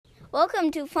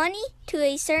Welcome to Funny to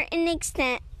a Certain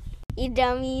Extent, you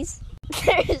dummies.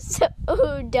 They're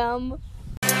so dumb.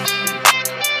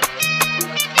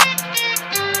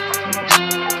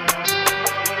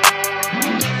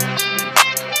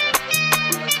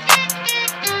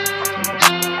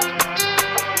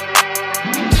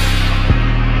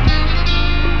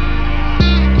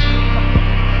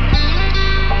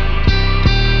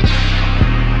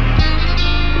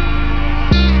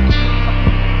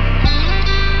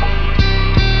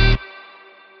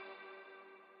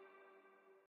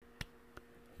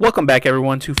 Welcome back,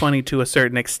 everyone, to Funny to a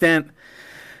Certain Extent.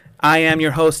 I am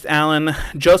your host, Alan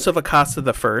Joseph Acosta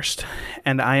I,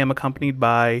 and I am accompanied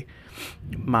by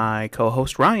my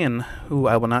co-host, Ryan, who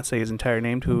I will not say his entire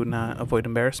name to not avoid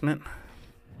embarrassment.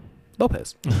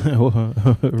 Lopez.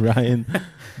 Ryan,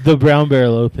 the Brown Bear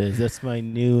Lopez. That's my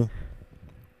new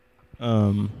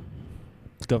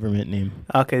government name.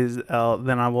 Okay,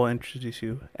 then I will introduce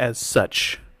you as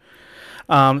such.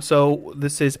 So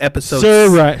this is episode...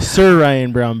 Sir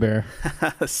Ryan Brown Bear.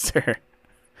 Sir.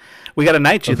 We got to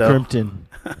knight you, though. Crimpton.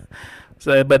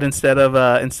 So, but instead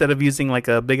of using like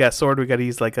a big ass sword, we got to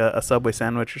use like a Subway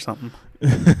sandwich or something.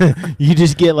 you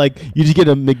just get a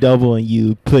McDouble and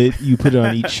you put it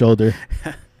on each shoulder.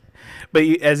 But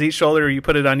as each shoulder you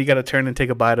put it on, you got to turn and take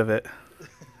a bite of it.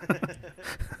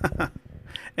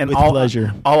 And with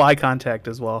pleasure. All eye contact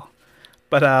as well.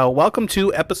 But welcome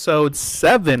to episode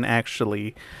 7.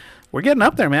 Actually, we're getting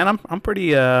up there, man. I'm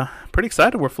pretty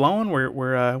excited. We're flowing. We're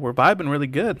vibing really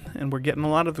good, and we're getting a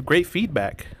lot of great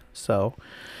feedback. So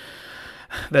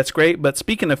that's great. But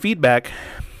speaking of feedback,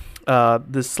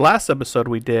 this last episode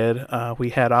we did,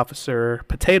 we had Officer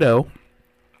Potato,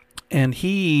 and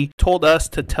he told us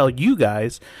to tell you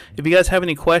guys if you guys have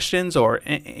any questions or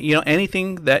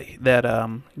anything that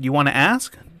you want to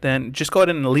ask. Then just go ahead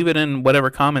and leave it in whatever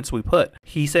comments we put.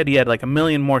 He said he had like a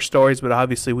million more stories, but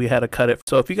obviously we had to cut it.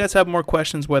 So if you guys have more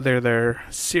questions, whether they're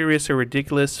serious or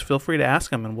ridiculous, feel free to ask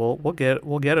them, and we'll get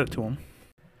it to them.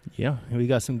 Yeah, we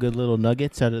got some good little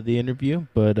nuggets out of the interview,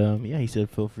 but he said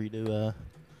feel free to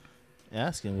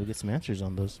ask, and we'll get some answers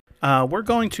on those. We're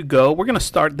going to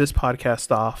start this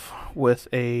podcast off with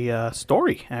a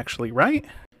story, actually, right?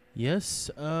 Yes,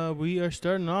 we are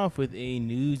starting off with a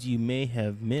news you may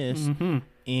have missed. Mm-hmm.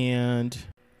 And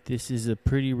this is a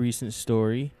pretty recent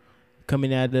story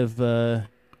coming out of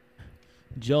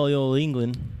jolly old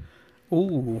England.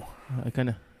 Ooh.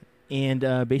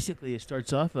 Basically it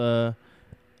starts off, a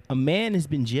man has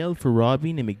been jailed for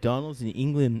robbing a McDonald's in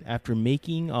England after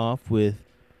making off with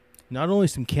not only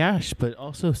some cash, but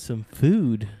also some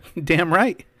food. Damn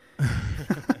right.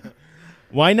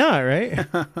 Why not, right?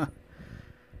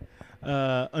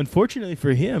 Unfortunately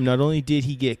for him, not only did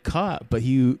he get caught, but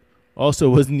he also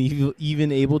wasn't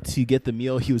even able to get the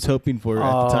meal he was hoping for at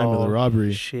the time of the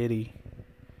robbery. Shitty.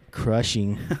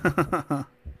 Crushing.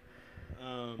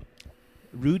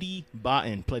 Rudy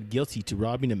Botten pled guilty to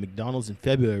robbing a McDonald's in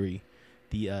February,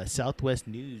 the Southwest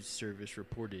News Service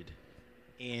reported.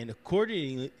 And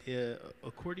according to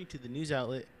the news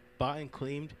outlet, Botten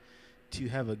claimed to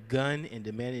have a gun and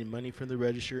demanded money from the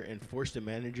register and forced the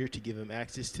manager to give him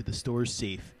access to the store's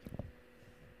safe.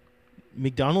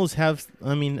 McDonald's they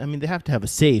have to have a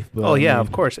safe. But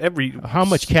of course. How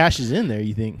much cash is in there,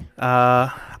 you think?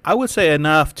 I would say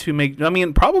enough to make,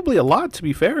 probably a lot, to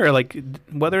be fair. Like,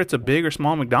 whether it's a big or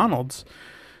small McDonald's,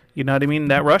 you know what I mean?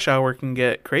 That rush hour can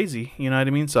get crazy, you know what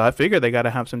I mean? So I figure they got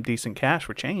to have some decent cash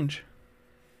for change.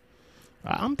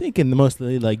 I'm thinking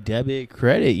mostly like debit,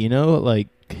 credit, like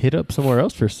hit up somewhere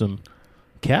else for some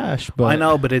cash. But I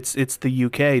know, but it's the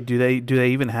UK. Do they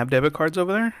even have debit cards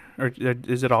over there, or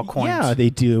is it all coins? Yeah,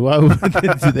 they do. Why would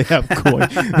do they have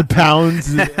coins? The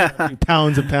pounds,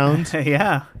 pounds of pounds.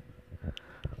 Yeah.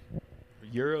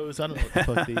 Euros. I don't know what the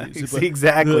fuck they use.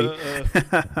 Exactly.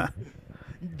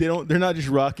 They're not just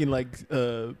rocking like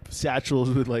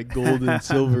satchels with like gold and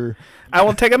silver. I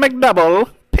will take a McDouble.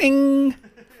 Ping.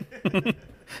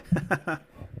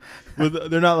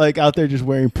 They're not like out there just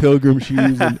wearing pilgrim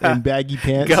shoes and baggy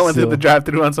pants. Going through the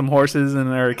drive-through on some horses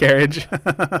and their carriage.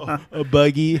 A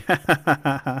buggy.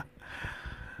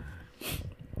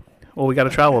 Well, we got to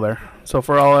travel there. So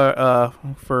for all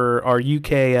our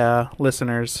UK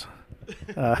listeners,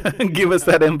 give us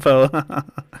that info.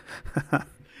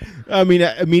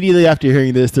 Immediately after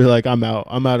hearing this, they're like, I'm out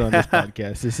on this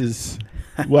podcast. This is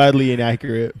wildly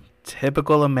inaccurate.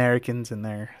 Typical Americans and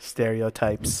their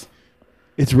stereotypes.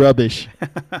 It's rubbish.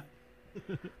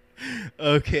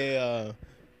 Okay.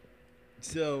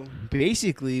 So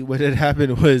basically what had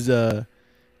happened was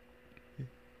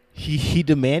he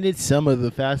demanded some of the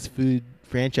fast food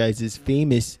franchise's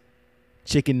famous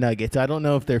chicken nuggets. I don't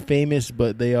know if they're famous,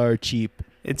 but they are cheap.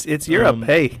 It's Europe.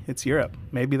 Hey, it's Europe.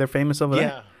 Maybe they're famous over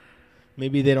there.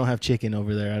 Maybe they don't have chicken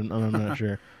over there. I'm not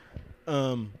sure.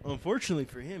 Unfortunately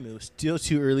for him, it was still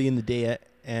too early in the day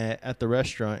at the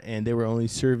restaurant, and they were only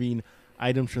serving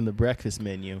items from the breakfast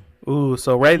menu. Ooh,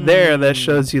 so right there, that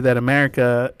shows you that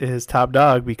America is top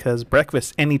dog, because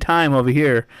breakfast anytime over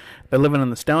here. They're living in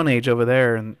the Stone Age over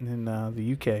there in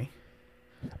the UK.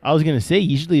 I was going to say,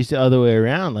 usually it's the other way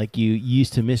around. Like, you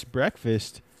used to miss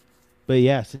breakfast. But,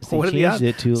 yeah, since they changed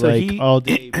it to,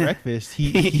 all-day breakfast,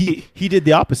 he did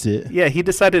the opposite. Yeah, he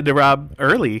decided to rob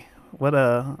early.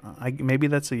 Maybe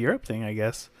that's a Europe thing, I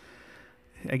guess.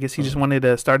 I guess he just wanted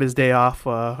to start his day off,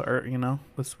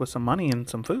 with some money and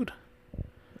some food.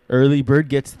 Early bird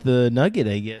gets the nugget,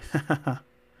 I guess.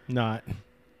 Not.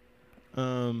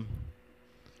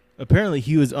 Apparently,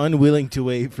 he was unwilling to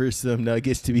wait for some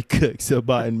nuggets to be cooked, so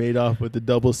Botten made off with the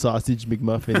double sausage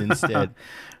McMuffin instead.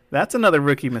 That's another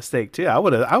rookie mistake too. I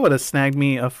would have snagged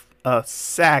me a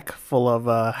sack full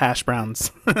of hash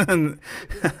browns.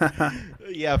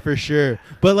 Yeah, for sure.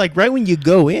 But like right when you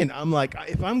go in, I'm like,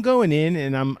 if I'm going in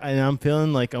and I'm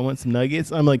feeling like I want some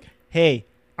nuggets, I'm like, hey,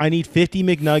 I need 50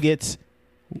 McNuggets.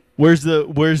 Where's the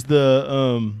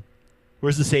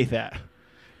safe at?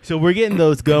 So we're getting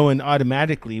those going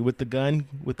automatically with the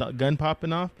gun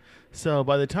popping off. So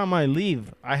by the time I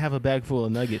leave, I have a bag full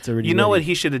of nuggets already. You know what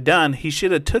he should have done? He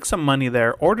should have took some money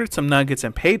there, ordered some nuggets,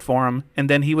 and paid for them, and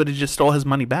then he would have just stole his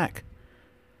money back.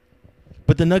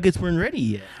 But the nuggets weren't ready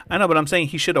yet. I know, but I'm saying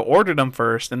he should have ordered them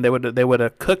first, and they would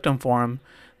have cooked them for him.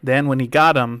 Then when he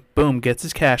got them, boom, gets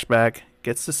his cash back,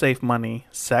 gets the safe money,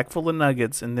 sack full of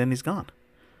nuggets, and then he's gone.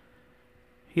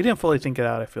 He didn't fully think it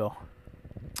out, I feel.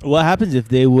 What happens if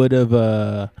they would have,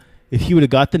 if he would have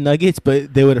got the nuggets,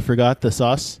 but they would have forgot the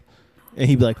sauce? And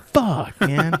he'd be like, fuck,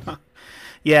 man.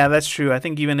 Yeah, that's true. I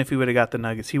think even if he would have got the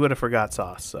nuggets, he would have forgot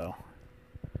sauce, so.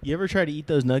 You ever try to eat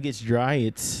those nuggets dry?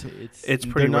 It's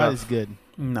pretty not rough. as good.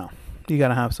 No. You got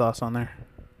to have sauce on there.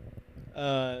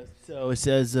 So it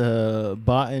says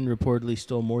Botten reportedly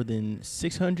stole more than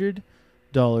 $600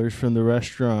 from the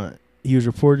restaurant. He was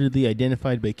reportedly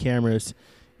identified by cameras,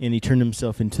 and he turned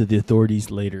himself into the authorities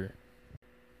later.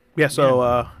 Yeah,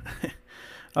 so,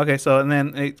 okay, so, and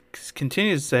then it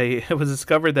continues to say, it was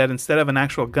discovered that instead of an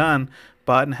actual gun,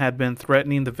 Botten had been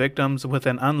threatening the victims with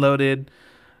an unloaded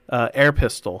air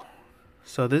pistol.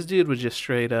 So this dude was just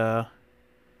straight, I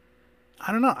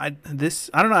don't know,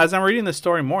 as I'm reading this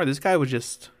story more, this guy was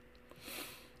just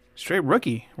straight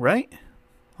rookie, right?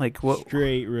 Like what?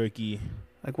 Straight rookie.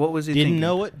 Like what was he thinking?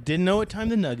 Didn't know what time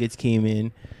the nuggets came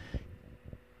in.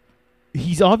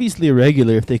 He's obviously a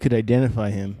regular if they could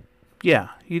identify him. Yeah,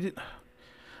 he did.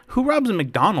 Who robs a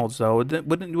McDonald's though?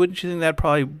 Wouldn't you think that'd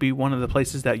probably be one of the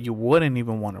places that you wouldn't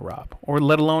even want to rob, or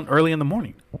let alone early in the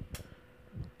morning?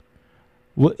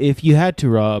 What if you had to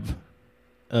rob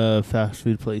a fast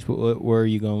food place? Where are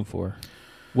you going for?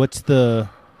 Where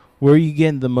are you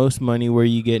getting the most money? Where are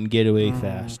you getting getaway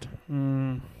fast?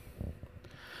 I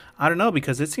don't know,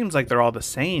 because it seems like they're all the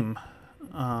same.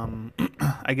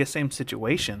 I guess same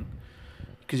situation.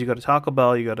 Because you go to Taco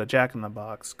Bell, you go to Jack in the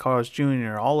Box, Carl's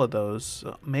Jr., all of those.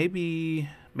 Maybe,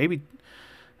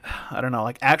 I don't know,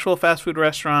 like actual fast food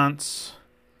restaurants.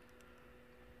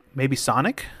 Maybe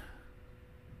Sonic.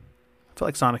 I feel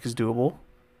like Sonic is doable.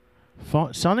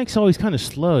 Sonic's always kind of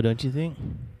slow, don't you think?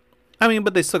 I mean,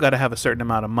 but they still got to have a certain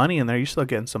amount of money in there. You're still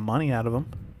getting some money out of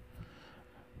them.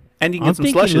 And you can get some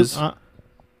slushes.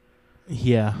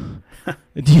 Yeah.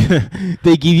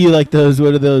 They give you like those,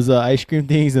 what are those ice cream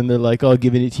things, and they're like all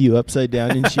giving it to you upside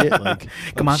down and shit. Like,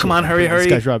 come on, hurry. This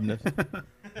guy's robbing us.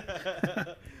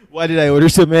 Why did I order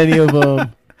so many of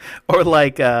them? Or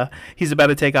like he's about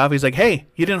to take off. He's like, hey,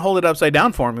 you didn't hold it upside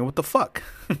down for me. What the fuck?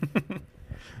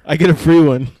 I get a free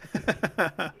one.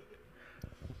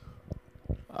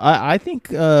 I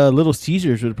think Little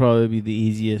Caesars would probably be the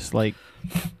easiest. Like,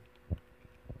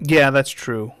 yeah, that's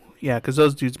true. Yeah, because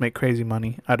those dudes make crazy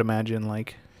money, I'd imagine.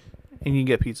 Like, and you can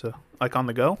get pizza like on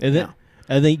the go. And then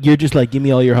I think you're just like, give me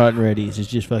all your hot and readies. It's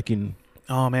just fucking.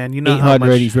 Oh man, you know 8 how hot much,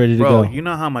 and readies ready to go. You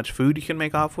know how much food you can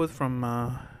make off with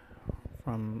from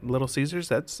Little Caesars.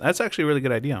 That's actually a really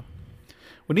good idea.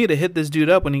 We need to hit this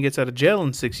dude up when he gets out of jail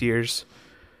in 6 years,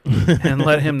 and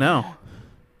let him know.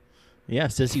 Yeah,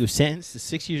 it says he was sentenced to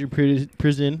 6 years in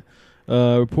prison.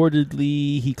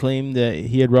 Reportedly, he claimed that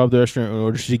he had robbed the restaurant in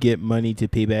order to get money to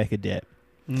pay back a debt.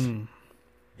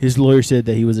 His lawyer said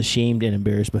that he was ashamed and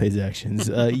embarrassed by his actions.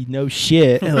 No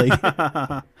shit. Like,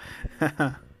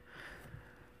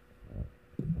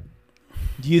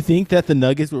 do you think that the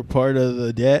nuggets were part of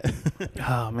the debt?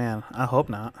 Oh man, I hope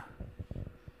not.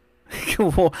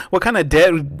 Well, what kind of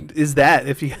debt is that?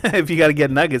 If you got to get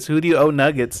nuggets, who do you owe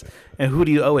nuggets, and who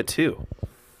do you owe it to?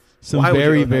 Some Why would you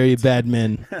very, owe very nuggets? bad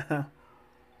men.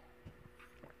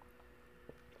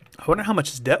 I wonder how much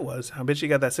his debt was. I bet you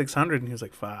got that 600, and he was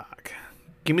like, "Fuck,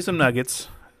 give me some nuggets.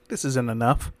 This isn't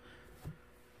enough."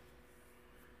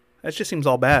 That just seems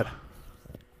all bad.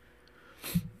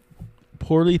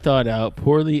 Poorly thought out,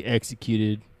 poorly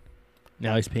executed.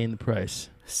 Now he's paying the price.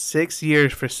 6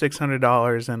 years for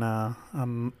 $600 and a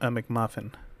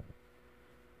McMuffin.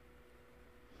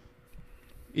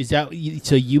 Is that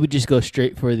so? You would just go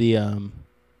straight for the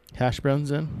hash browns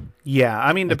then? Yeah,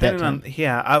 I mean, At that depending on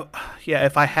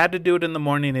if I had to do it in the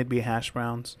morning, it'd be hash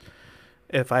browns.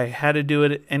 If I had to do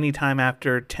it any time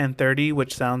after 10:30,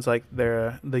 which sounds like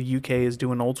the UK is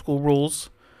doing old school rules,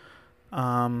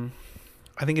 I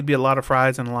think it'd be a lot of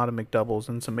fries and a lot of McDoubles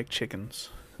and some McChickens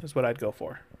is what I'd go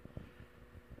for.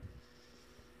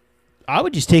 I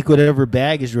would just take whatever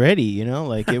bag is ready, you know,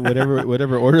 like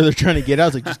whatever order they're trying to get out.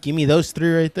 It's like, just give me those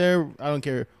 3 right there. I don't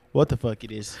care what the fuck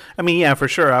it is. I mean, yeah, for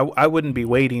sure. I wouldn't be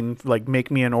waiting, like, make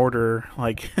me an order.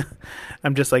 Like,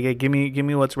 I'm just like, hey, give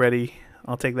me what's ready.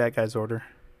 I'll take that guy's order.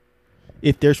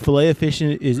 If there's filet of fish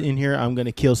is in here, I'm going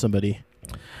to kill somebody.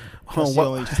 That's the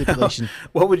only stipulation.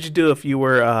 What would you do if you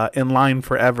were in line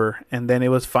forever and then it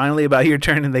was finally about your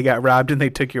turn and they got robbed and they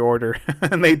took your order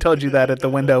and they told you that at the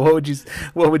window?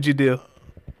 What would you do?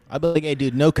 I'd be like, hey,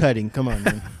 dude, no cutting. Come on,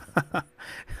 man.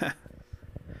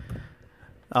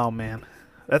 Oh man,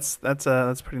 that's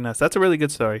pretty nice. That's a really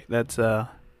good story. That's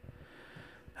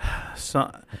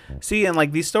see, and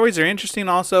like these stories are interesting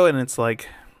also, and it's like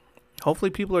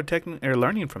hopefully people are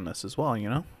learning from this as well. You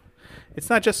know. It's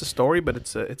not just a story, but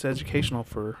it's educational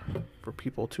for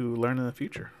people to learn in the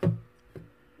future.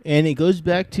 And it goes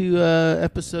back to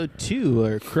episode 2,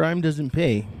 where crime doesn't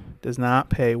pay. Does not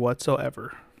pay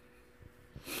whatsoever.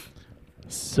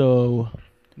 So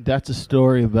that's a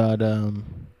story about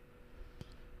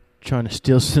trying to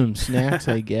steal some snacks,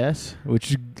 I guess,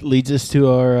 which leads us to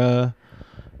our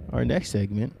next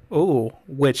segment. Oh,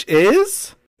 which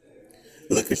is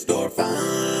Liquor store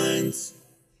finds.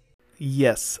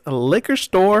 Yes, a liquor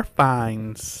store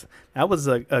finds. That was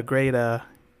a great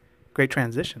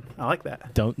transition. I like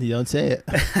that. You don't say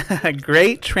it.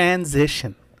 Great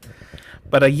transition.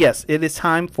 But yes, it is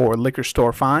time for liquor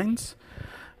store finds.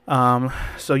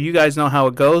 So you guys know how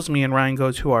it goes. Me and Ryan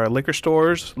go to our liquor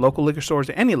stores, local liquor stores,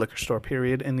 any liquor store,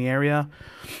 period, in the area.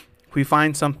 We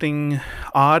find something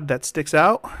odd that sticks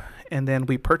out, and then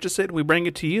we purchase it. We bring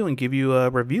it to you and give you a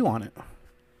review on it.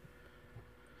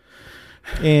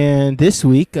 And this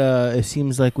week, it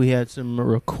seems like we had some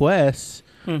requests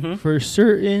for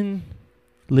certain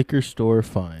liquor store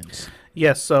finds.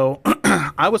 Yes, so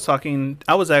I was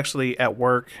actually at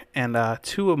work, and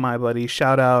 2 of my buddies,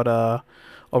 shout out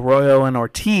Arroyo and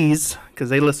Ortiz, because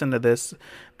they listen to this.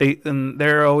 They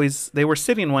were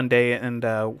sitting one day, and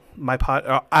our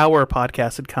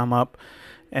podcast had come up,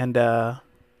 and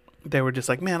they were just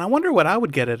like, man, I wonder what I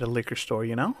would get at a liquor store,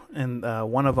 you know? And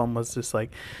one of them was just like,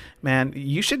 man,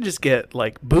 you should just get,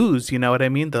 like, booze, you know what I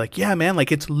mean? They're like, yeah, man,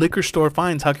 like, it's liquor store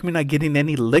finds. How come you're not getting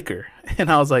any liquor?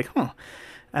 And I was like, I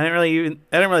didn't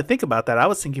really think about that. I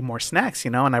was thinking more snacks,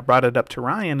 you know? And I brought it up to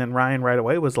Ryan, and Ryan right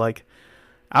away was like,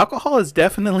 alcohol is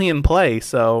definitely in play.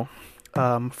 So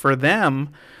for them,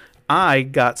 I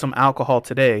got some alcohol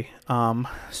today.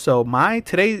 So my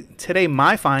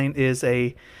find is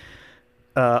a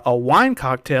wine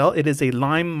cocktail. It is a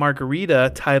lime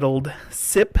margarita titled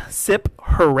Sip Sip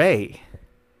Hooray.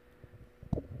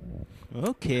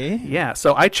 Okay. Yeah,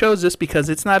 so I chose this because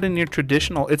it's not in your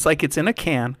traditional, it's like it's in a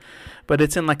can, but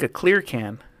it's in like a clear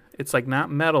can. It's like not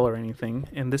metal or anything.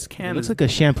 And this can looks like a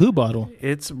shampoo bottle.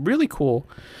 It's really cool.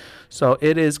 So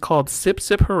it is called Sip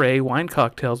Sip Hooray wine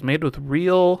cocktails made with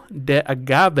real de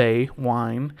agave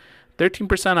wine,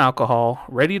 13% alcohol,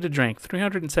 ready to drink,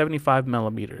 375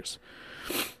 millimeters.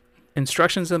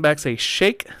 Instructions in the back say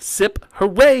shake, sip,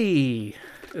 hooray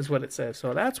is what it says.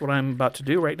 So that's what I'm about to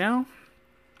do right now.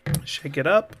 Shake it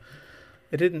up.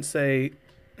 It didn't say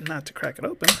not to crack it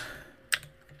open.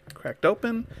 Cracked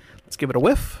open. Let's give it a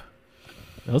whiff.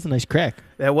 That was a nice crack.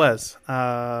 That was.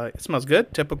 It smells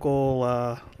good.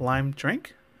 Typical lime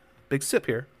drink. Big sip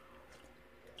here.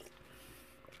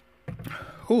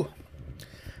 Ooh.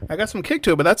 I got some kick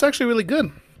to it, but that's actually really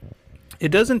good. It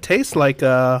doesn't taste like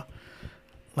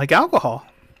alcohol.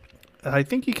 I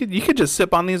think you could just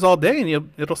sip on these all day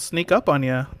and it'll sneak up on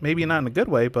you. Maybe not in a good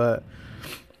way, but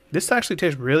this actually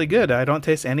tastes really good. I don't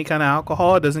taste any kind of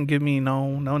alcohol. It doesn't give me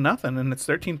no nothing, and it's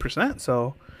 13%.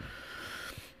 So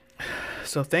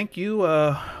thank you,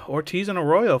 Ortiz and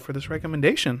Arroyo, for this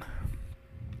recommendation.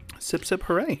 Sip, sip,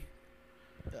 hooray.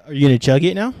 Are you gonna chug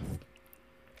it now?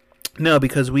 No,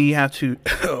 because we have to.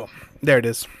 Oh, there it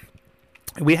is.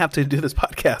 We have to do this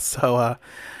podcast, so I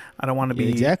don't want to be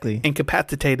exactly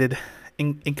incapacitated.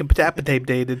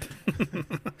 Incapacitated.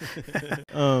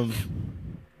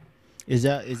 Is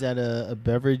that a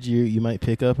beverage you might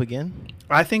pick up again?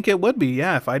 I think it would be,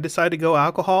 yeah. If I decide to go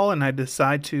alcohol and I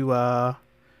decide to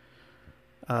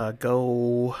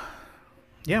go,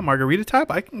 margarita type,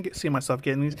 I can see myself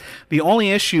getting these. The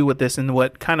only issue with this and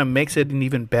what kind of makes it an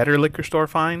even better liquor store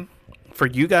find for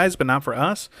you guys, but not for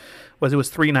us, was it was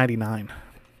 $3.99.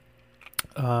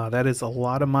 That is a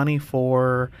lot of money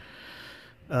for.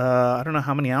 I don't know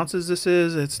how many ounces this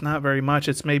is. It's not very much.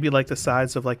 It's maybe like the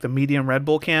size of like the medium Red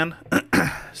Bull can.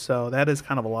 So that is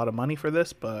kind of a lot of money for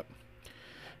this, but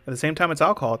at the same time, it's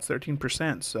alcohol. It's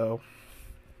 13%. So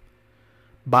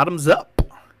bottoms up.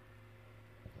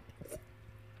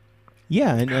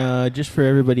 Yeah, and just for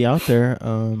everybody out there,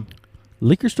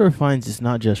 liquor store finds is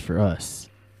not just for us.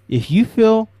 If you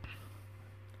feel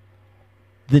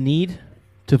the need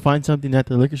to find something at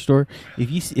the liquor store,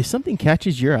 if something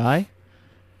catches your eye,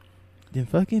 then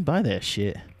fucking buy that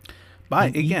shit.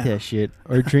 Eat that shit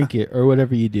or drink it or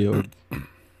whatever you do.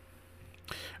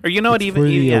 Or you know what?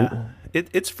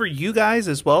 It's for you guys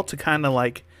as well to kind of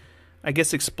like, I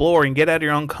guess, explore and get out of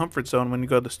your own comfort zone when you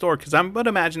go to the store. Because I would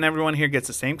imagine everyone here gets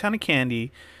the same kind of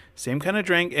candy, same kind of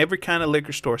drink, every kind of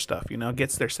liquor store stuff.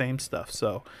 Gets their same stuff.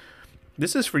 So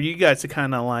this is for you guys to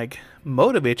kind of like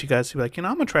motivate you guys to be like, I'm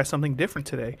gonna try something different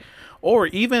today, or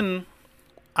even.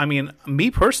 I mean,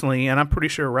 me personally, and I'm pretty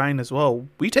sure Ryan as well,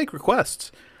 we take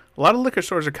requests. A lot of liquor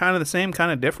stores are kind of the same, kind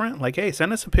of different. Like, hey,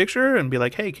 send us a picture and be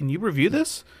like, hey, can you review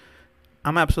this?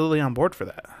 I'm absolutely on board for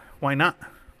that. Why not?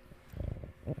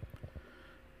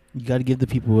 You got to give the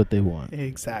people what they want.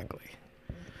 Exactly.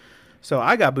 So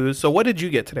I got booze. So what did you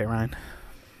get today, Ryan?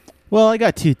 Well, I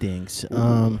got two things.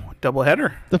 Double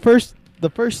header. The first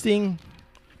thing,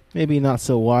 maybe not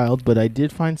so wild, but I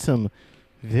did find some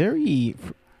very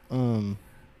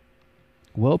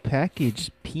well-packaged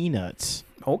peanuts.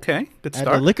 Okay, good start.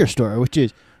 At the liquor store, which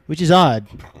is odd.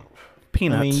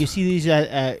 Peanuts. I mean, you see these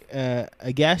at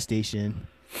a gas station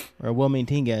or a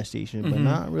well-maintained gas station, but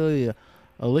not really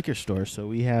a liquor store. So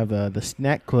we have the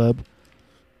Snack Club,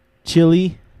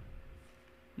 chili,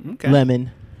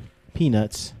 lemon,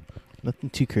 peanuts. Nothing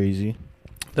too crazy.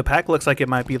 The pack looks like it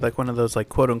might be like one of those like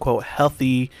quote-unquote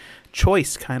healthy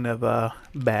choice kind of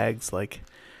bags. Like,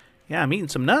 yeah, I'm eating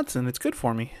some nuts and it's good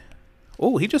for me.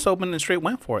 Oh, he just opened and straight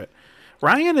went for it.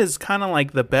 Ryan is kind of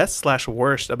like the best /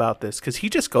 worst about this because he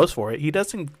just goes for it. He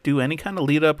doesn't do any kind of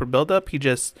lead up or build up. He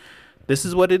just, this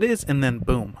is what it is, and then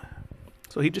boom.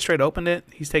 So he just straight opened it.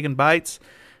 He's taking bites,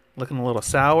 looking a little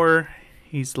sour.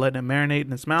 He's letting it marinate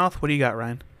in his mouth. What do you got,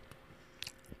 Ryan?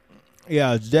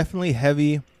 Yeah, it's definitely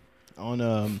heavy on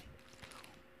the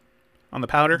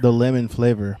powder? The lemon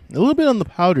flavor. A little bit on the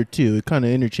powder, too. It kind of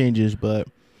interchanges, but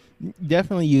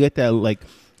definitely you get that like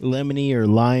lemony or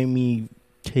limey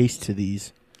taste to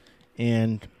these.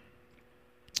 And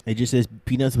it just says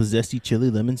peanuts with zesty chili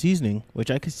lemon seasoning,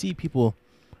 which I could see people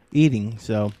eating.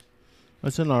 So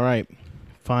that's an all right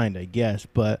find, I guess.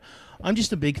 But I'm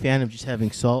just a big fan of just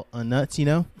having salt on nuts,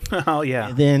 Oh, yeah.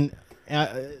 And then,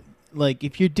 like,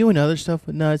 if you're doing other stuff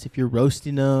with nuts, if you're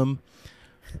roasting them,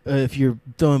 if you're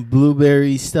throwing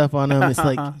blueberry stuff on them, it's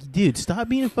like, dude, stop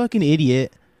being a fucking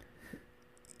idiot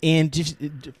and just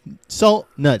salt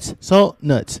nuts.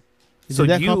 Is it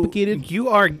that complicated? You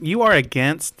are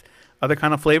against other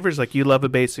kind of flavors. Like, you love a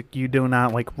basic. You do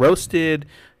not like roasted.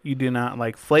 You do not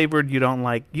like flavored. You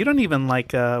don't even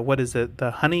like what is it?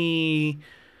 The honey,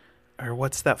 or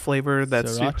what's that flavor?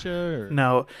 That's Sriracha?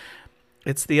 No,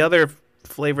 it's the other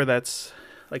flavor that's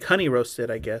like honey roasted.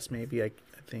 I guess maybe I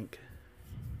think.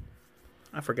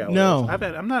 I forgot. No, what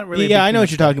I'm not really. Yeah, I know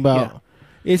what you're talking about.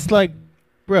 Yeah. It's like,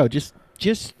 bro, just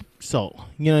salt.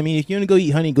 You know what I mean? If you want to go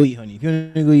eat honey, go eat honey. If you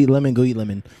want to go eat lemon, go eat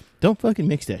lemon. Don't fucking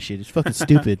mix that shit. It's fucking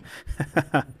stupid.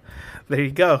 There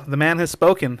you go. The man has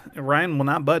spoken. Ryan will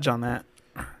not budge on that.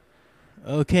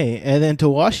 Okay, and then to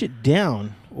wash it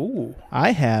down, ooh,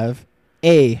 I have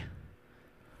a.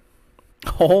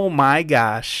 Oh my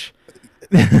gosh.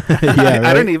 Yeah, right?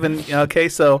 I don't even. Okay,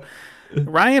 so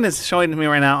Ryan is showing to me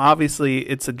right now. Obviously,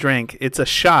 it's a drink. It's a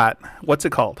shot. What's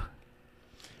it called?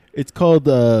 It's called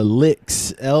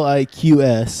Liqs,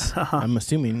 Liqs. I'm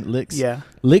assuming Liqs. Yeah.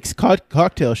 Liqs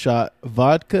cocktail shot,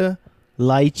 vodka,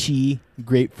 lychee,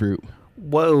 grapefruit.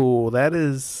 Whoa, that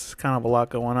is kind of a lot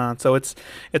going on. So it's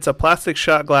a plastic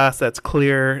shot glass that's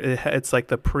clear. It's like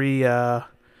the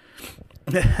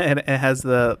it has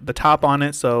the top on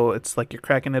it, so it's like you're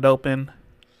cracking it open.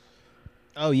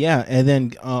 Oh yeah, and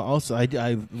then also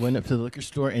I went up to the liquor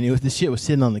store and this shit was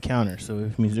sitting on the counter, so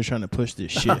it means they're trying to push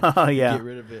this shit. Oh yeah. Get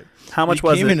rid of it. How much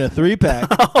was it? Came in a 3-pack.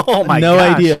 Oh my no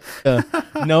gosh. idea.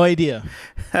 No idea.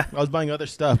 I was buying other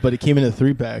stuff, but it came in a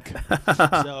 3-pack.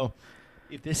 So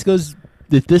if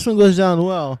this one goes down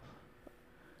well,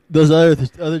 those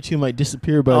other two might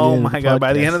disappear by the end of the God!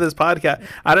 By the podcast. end of this podcast,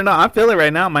 I don't know. I feel it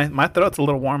right now. My throat's a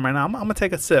little warm right now. I'm gonna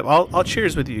take a sip. I'll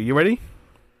cheers with you. You ready?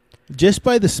 Just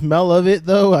by the smell of it,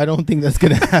 though, I don't think that's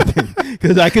gonna happen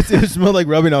because I could smell like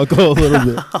rubbing alcohol a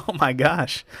little bit. Oh my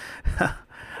gosh!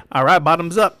 All right,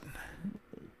 bottoms up.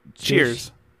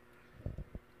 Cheers.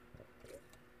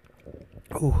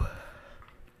 Ooh.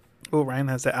 Ooh, Ryan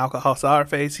has the alcohol sour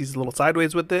face. He's a little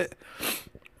sideways with it.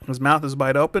 His mouth is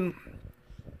wide open.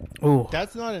 Ooh.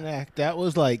 That's not an act. That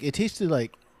was like it tasted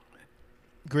like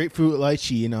grapefruit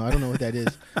lychee. You know, I don't know what that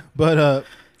is, but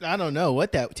I don't know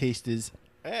what that taste is.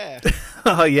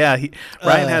 Oh yeah,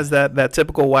 Ryan has that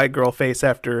typical white girl face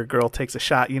after a girl takes a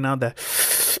shot. You know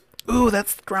that. Ooh,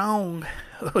 that's strong.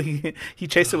 Oh, he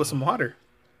chased it with some water.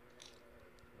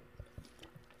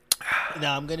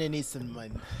 Now I'm gonna need some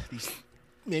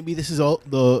maybe this is all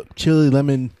the chili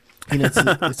lemon peanuts.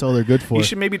 It's all they're good for. You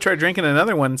should maybe try drinking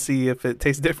another one and see if it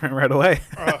tastes different right away.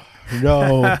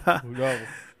 No.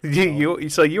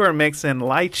 So you are mixing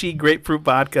lychee grapefruit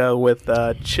vodka with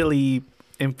chili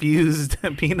infused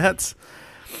peanuts.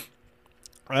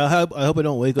 I hope I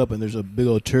don't wake up and there's a big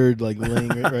old turd like laying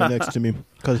right next to me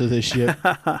because of this shit.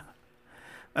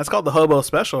 That's called the hobo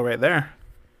special right there.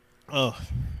 Oh,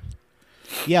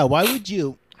 yeah. Why would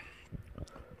you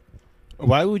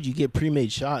get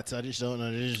pre-made shots? I just don't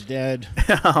know. They're just dead.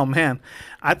 Oh man,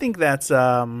 I think that's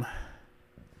for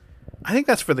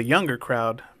the younger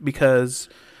crowd because.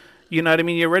 You know what I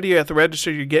mean? You're ready at the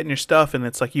register, you're getting your stuff, and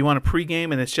it's like you want a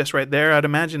pregame, and it's just right there. I'd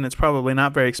imagine it's probably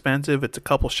not very expensive. It's a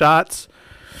couple shots,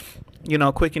 you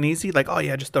know, quick and easy. Like, oh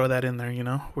yeah, just throw that in there. You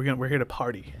know, we're here to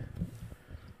party.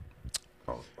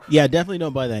 Yeah, definitely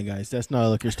don't buy that, guys. That's not a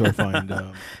liquor store find.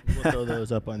 We'll throw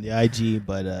those up on the IG,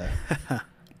 but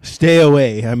stay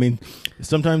away. I mean,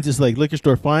 sometimes it's like liquor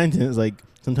store finds, and it's like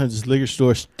sometimes it's liquor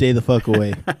store stay the fuck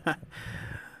away.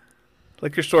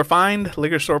 Liquor store find,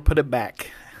 liquor store put it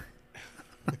back.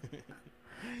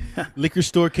 Liquor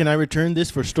store, can I return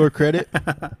this for store credit?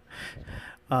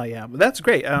 Yeah, but that's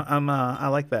great. I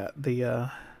like that.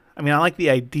 I like the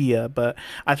idea, but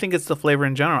I think it's the flavor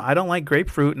in general. I don't like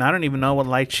grapefruit, and I don't even know what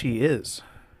lychee is.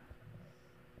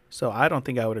 So I don't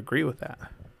think I would agree with that.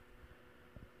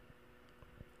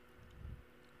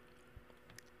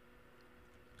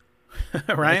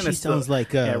 Ryan is sounds still,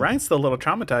 like Ryan's still a little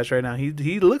traumatized right now.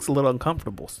 He looks a little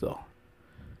uncomfortable still.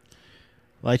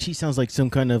 lychee sounds like some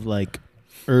kind of like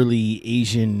early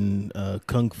Asian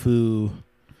kung fu.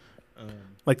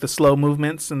 Like the slow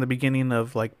movements in the beginning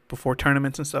of like before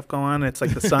tournaments and stuff go on. It's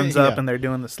like the sun's up and they're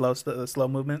doing the slow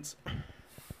movements.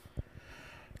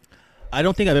 I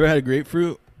don't think I've ever had a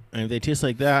grapefruit, and if they taste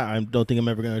like that, I don't think I'm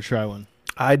ever gonna try one.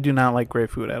 I do not like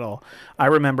grapefruit at all. I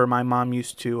remember my mom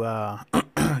used to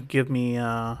give me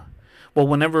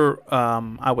whenever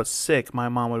I was sick, my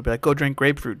mom would be like, go drink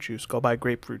grapefruit juice, go buy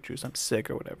grapefruit juice, I'm sick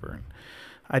or whatever. And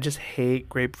I just hate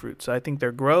grapefruits. I think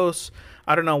they're gross.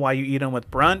 I don't know why you eat them with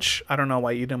brunch. I don't know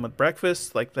why you eat them with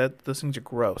breakfast. Like that, those things are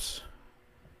gross.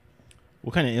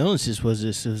 What kind of illnesses was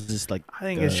this? Was this like? I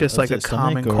think it's just like a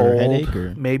common or cold, headache,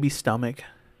 or maybe stomach.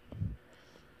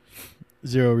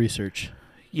 Zero research.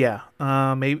 Yeah,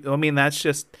 maybe. I mean, that's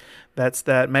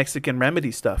that Mexican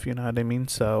remedy stuff. You know what I mean?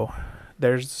 So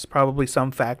there's probably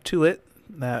some fact to it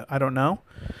that I don't know.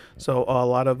 So a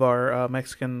lot of our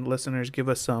Mexican listeners give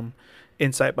us some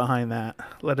insight behind that.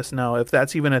 Let us know if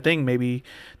that's even a thing. Maybe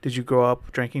did you grow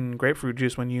up drinking grapefruit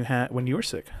juice when you were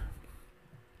sick,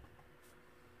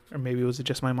 or maybe was it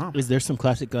just my mom? Is there some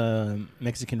classic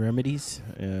Mexican remedies?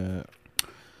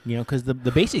 Because the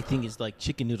basic thing is like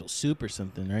chicken noodle soup or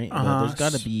something, right? There's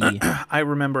got to be. I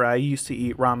remember I used to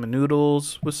eat ramen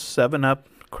noodles with 7-Up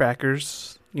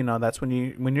crackers. You know, that's when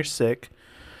you're sick.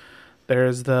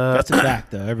 There's the. That's a fact,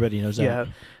 though. Everybody knows that. Yeah.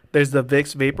 There's the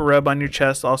Vicks Vapor Rub on your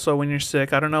chest also when you're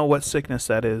sick. I don't know what sickness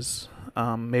that is.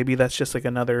 Maybe that's just like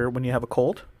another when you have a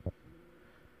cold.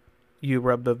 You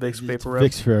rub the Vicks Vapor Rub.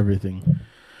 Vicks for everything.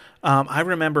 I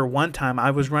remember one time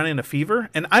I was running a fever,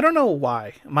 and I don't know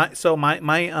why. My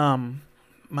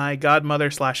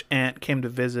godmother / aunt came to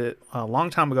visit a long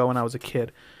time ago when I was a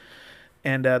kid,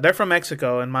 and they're from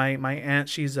Mexico. And my aunt,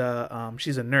 she's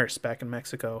a nurse back in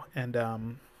Mexico, and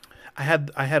I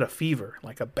had a fever,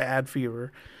 like a bad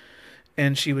fever,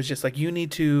 and she was just like, "You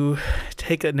need to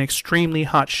take an extremely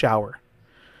hot shower."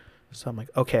 So I'm like,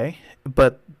 "Okay,"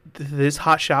 but this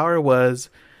hot shower was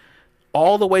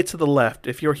all the way to the left.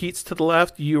 If your heat's to the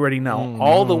left, you already know.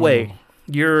 All the way.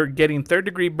 You're getting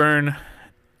 3rd-degree burn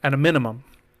at a minimum.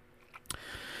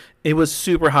 It was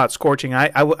super hot, scorching.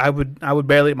 I would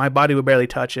barely, my body would barely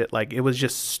touch it. Like, it was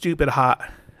just stupid hot.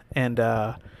 And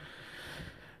I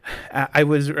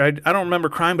don't remember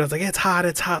crying, but I was like, it's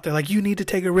hot. They're like, you need to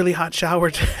take a really hot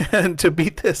shower to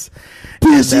beat this.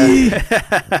 Busy.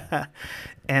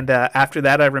 And after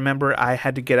that, I remember I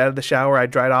had to get out of the shower. I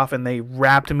dried off, and they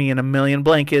wrapped me in a million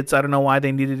blankets. I don't know why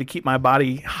they needed to keep my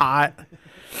body hot.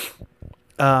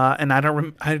 And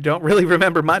I don't really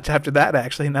remember much after that,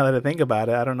 actually, now that I think about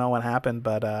it. I don't know what happened,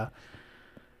 but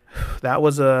that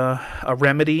was a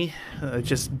remedy,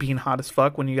 just being hot as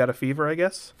fuck when you got a fever, I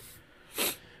guess.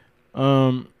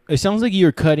 It sounds like you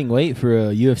were cutting weight for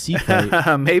a UFC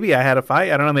fight. Maybe I had a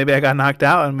fight. I don't know. Maybe I got knocked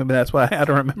out, and maybe that's why I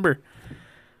don't remember.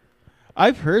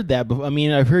 I've heard that, but I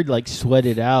mean, I've heard like sweat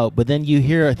it out, but then you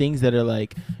hear things that are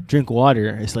like drink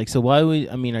water. It's like, so why would,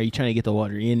 I mean, are you trying to get the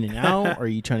water in and out? Or are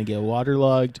you trying to get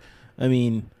waterlogged? I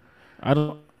mean,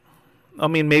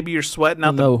 maybe you're sweating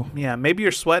out maybe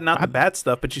you're sweating out the bad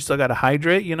stuff, but you still got to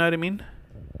hydrate. You know what I mean?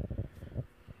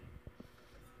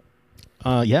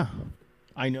 Yeah.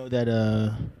 I know that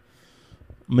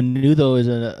menudo is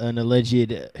an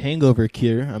alleged hangover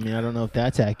cure. I mean, I don't know if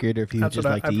that's accurate or if you just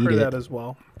like to eat it. I've heard that as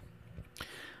well.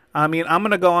 I mean, I'm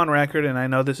going to go on record, and I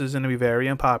know this is going to be very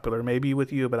unpopular, maybe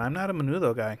with you, but I'm not a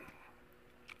menudo guy.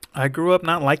 I grew up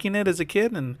not liking it as a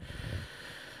kid, and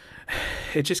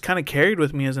it just kind of carried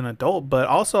with me as an adult, but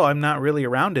also I'm not really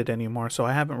around it anymore, so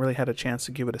I haven't really had a chance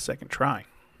to give it a second try.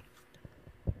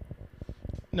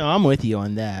 No, I'm with you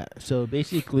on that. So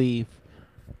basically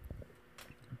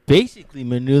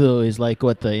menudo is like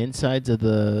what the insides of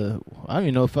I don't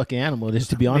even know what fucking animal it is,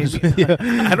 to be honest with you.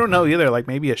 I don't know either. Like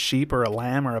maybe a sheep or a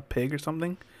lamb or a pig or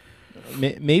something.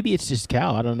 Maybe it's just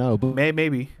cow. I don't know. But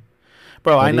maybe.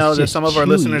 Bro, I know that some of our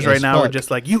listeners right now are just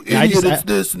like, you idiot, it's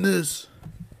this and this.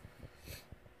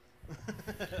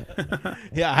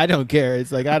 Yeah, I don't care.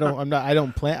 It's like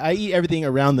I eat everything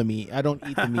around the meat. I don't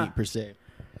eat the meat per se.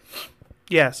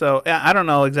 Yeah, so I don't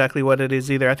know exactly what it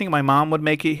is either. I think my mom would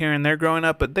make it here and there growing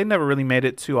up, but they never really made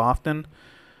it too often.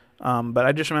 But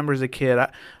I just remember as a kid,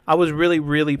 I was really,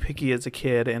 really picky as a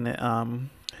kid. And I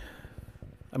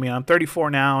mean, I'm 34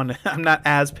 now, and I'm not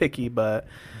as picky, but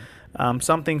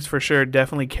some things for sure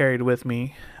definitely carried with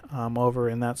me over,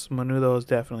 and that's menudo is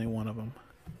definitely one of them.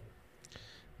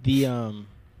 The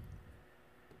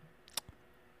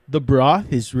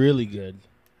broth is really good.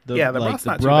 The broth's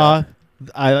not broth, too bad.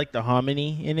 I like the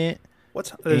hominy in it.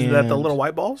 Is that the little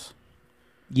white balls?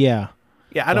 Yeah.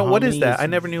 Yeah, I don't. What is that? I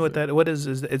never knew what that. What is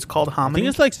it's called hominy?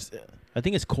 I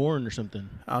think it's corn or something.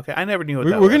 Okay, I never knew what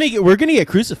that was. We're gonna get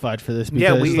crucified for this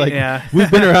because we've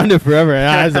been around it forever.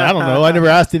 And I don't know. I never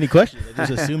asked any questions. I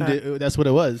just assumed that's what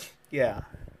it was. Yeah.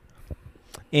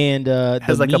 And it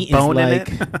has the like a bone in it.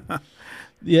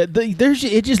 Yeah,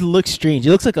 it just looks strange.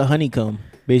 It looks like a honeycomb.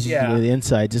 Basically, yeah. The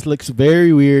inside just looks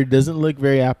very weird. Doesn't look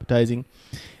very appetizing,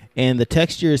 and the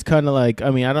texture is kind of like, I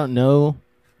mean, I don't know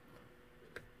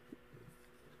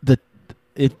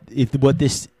if what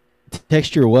this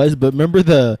texture was, but remember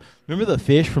the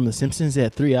fish from The Simpsons that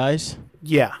had 3 eyes?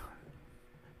 Yeah.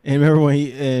 And remember when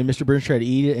Mr. Burns tried to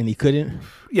eat it and he couldn't?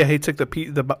 Yeah, he took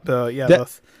the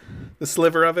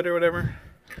sliver of it or whatever.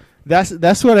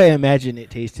 That's what I imagine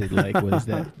it tasted like, was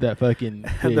that fucking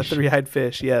fish. The 3-eyed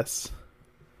fish, yes.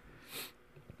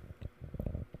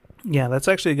 Yeah, that's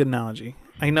actually a good analogy.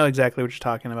 I know exactly what you're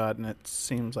talking about, and it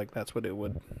seems like that's what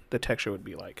the texture would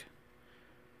be like.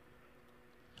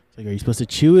 It's like, are you supposed to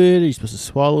chew it? Are you supposed to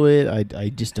swallow it? I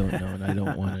just don't know, and I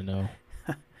don't want to know.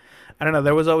 I don't know.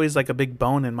 There was always like a big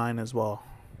bone in mine as well.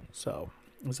 So,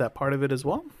 is that part of it as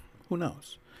well? Who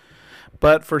knows?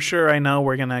 But for sure, I know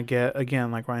we're going to get,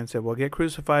 again, like Ryan said, we'll get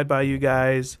crucified by you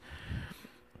guys.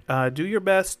 Do your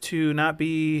best to not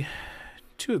be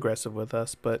too aggressive with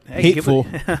us, but hey, hateful.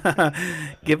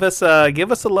 Give us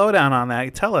a lowdown on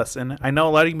that. Tell us. And I know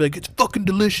a lot of you be like, it's fucking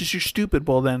delicious, you're stupid.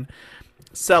 Well, then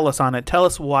sell us on it. Tell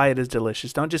us why it is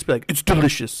delicious. Don't just be like, it's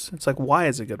delicious. It's like, why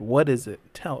is it good? What is it?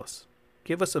 Tell us.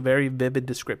 Give us a very vivid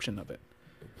description of it.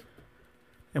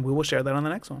 And we will share that on the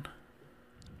next one.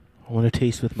 I want to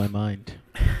taste with my mind.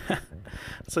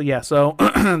 So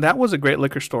that was a great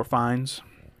liquor store finds.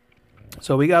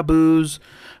 So we got booze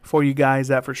for you guys.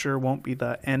 That for sure won't be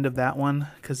the end of that one,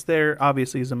 because there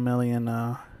obviously is a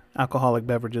million alcoholic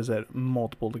beverages at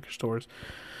multiple liquor stores.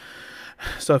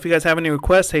 So if you guys have any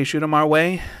requests, hey, shoot them our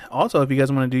way. Also, if you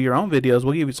guys want to do your own videos,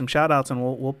 we'll give you some shout outs and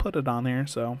we'll put it on there.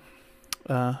 So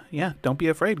don't be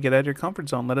afraid. Get out of your comfort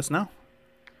zone. Let us know.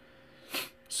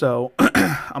 So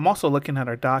I'm also looking at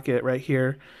our docket right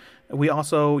here.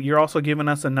 You're also giving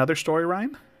us another story,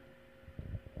 Ryan?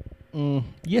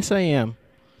 Yes, I am.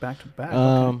 Back to back.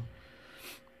 Okay.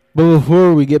 But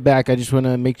before we get back, I just want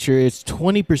to make sure it's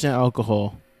 20%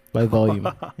 alcohol by volume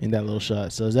in that little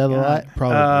shot. So is that a lot?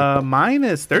 Probably. Mine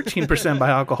is 13% by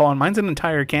alcohol, and mine's an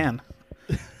entire can.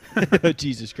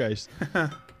 Jesus Christ.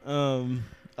 All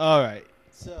right.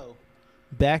 So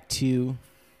back to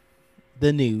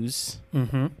the news.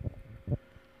 Mm-hmm.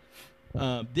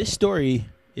 This story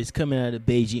is coming out of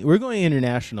Beijing. We're going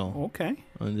international. Okay.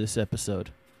 On this episode.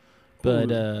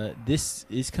 But this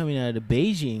is coming out of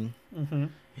Beijing. Mm-hmm.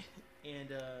 And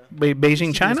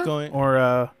Beijing, China,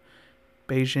 or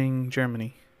Beijing,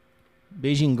 Germany?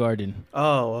 Beijing Garden.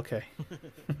 Oh, okay.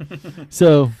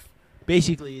 So,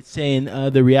 basically, it's saying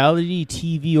the reality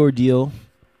TV ordeal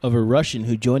of a Russian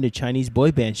who joined a Chinese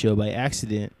boy band show by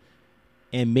accident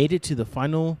and made it to the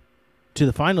finals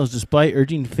despite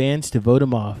urging fans to vote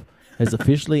him off has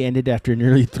officially ended after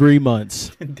nearly 3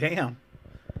 months. Damn.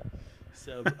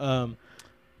 So,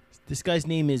 this guy's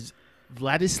name is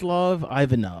Vladislav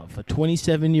Ivanov, a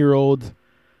 27-year-old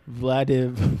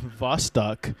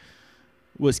Vladivostok,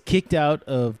 was kicked out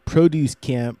of Produce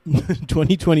Camp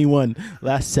 2021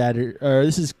 last Saturday.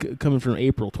 This is coming from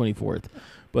April 24th.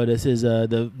 But it says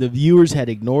the viewers had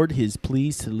ignored his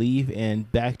pleas to leave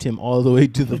and backed him all the way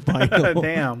to the final.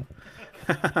 Damn.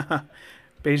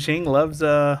 Beijing loves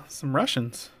some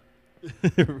Russians.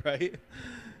 Right?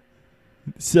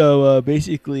 So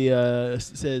basically,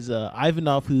 says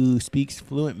Ivanov, who speaks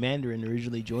fluent Mandarin,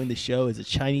 originally joined the show as a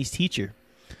Chinese teacher.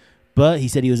 But he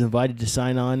said he was invited to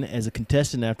sign on as a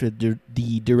contestant after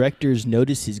the directors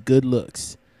noticed his good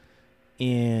looks.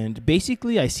 And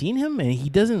basically, I seen him, and he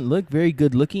doesn't look very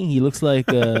good looking. He looks like,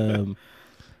 I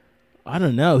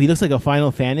don't know. He looks like a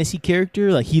Final Fantasy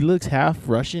character. Like, he looks half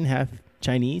Russian, half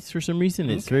Chinese for some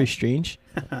reason. It's very strange.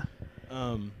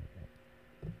 And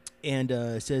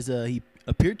it says he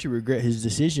appeared to regret his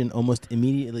decision almost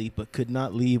immediately, but could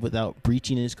not leave without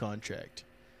breaching his contract.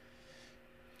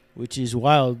 Which is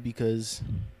wild because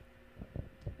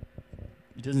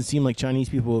it doesn't seem like Chinese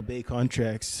people obey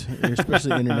contracts,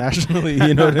 especially internationally.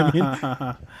 You know what I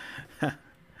mean?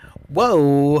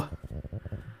 Whoa.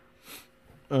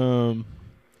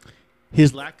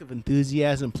 His lack of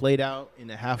enthusiasm played out in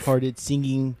a half-hearted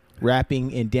singing,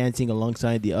 rapping, and dancing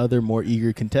alongside the other more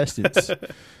eager contestants.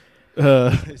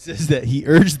 It says that he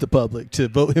urged the public to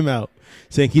vote him out,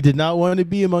 saying he did not want to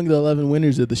be among the 11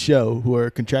 winners of the show who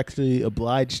are contractually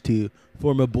obliged to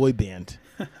form a boy band.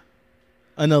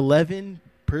 An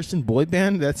 11-person boy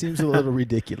band? That seems a little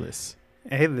ridiculous.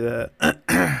 Hey, the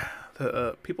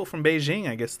people from Beijing,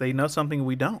 I guess they know something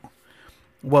we don't.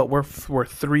 What, we're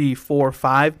 3, 4,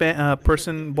 5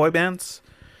 person boy bands?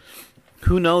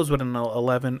 Who knows what an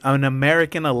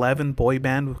American 11 boy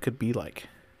band could be like?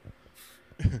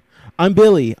 I'm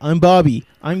Billy. I'm Bobby.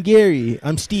 I'm Gary.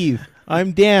 I'm Steve.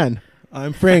 I'm Dan.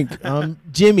 I'm Frank. I'm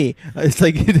Jimmy. It's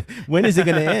like, when is it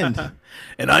going to end?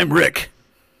 And I'm Rick.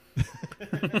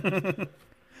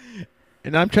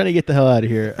 And I'm trying to get the hell out of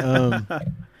here.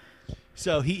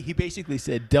 So he basically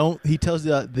said, he tells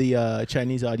the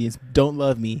Chinese audience, don't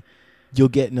love me. You'll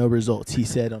get no results, he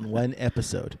said on one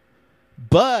episode.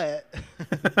 But,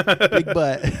 big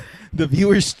but, the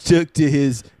viewers took to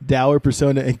his dour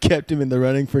persona and kept him in the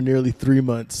running for nearly 3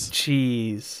 months.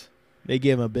 Jeez. They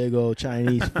gave him a big old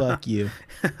Chinese fuck you.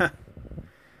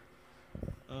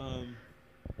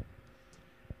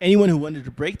 Anyone who wanted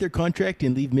to break their contract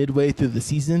and leave midway through the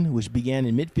season, which began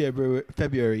in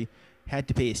mid-February, had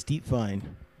to pay a steep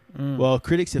fine. While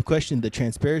critics have questioned the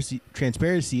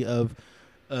transparency of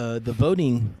the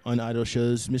voting on idol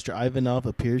shows, Mr. Ivanov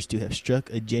appears to have struck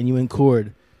a genuine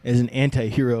chord as an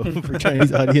anti-hero for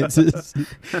Chinese audiences.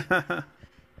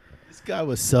 This guy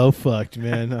was so fucked,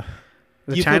 man.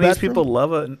 The Chinese people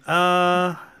love it.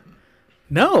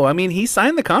 No, I mean, he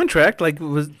signed the contract.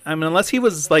 Unless he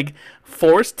was like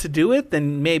forced to do it,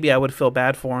 then maybe I would feel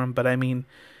bad for him. But I mean,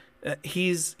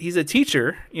 he's a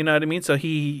teacher, you know what I mean? So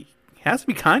he has to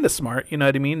be kind of smart, you know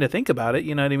what I mean, to think about it,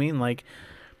 you know what I mean? Like,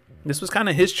 this was kind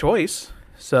of his choice,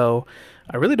 so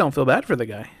I really don't feel bad for the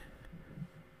guy.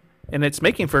 And it's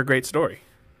making for a great story.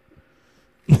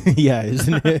 Yeah,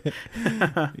 isn't it?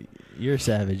 You're a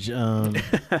savage.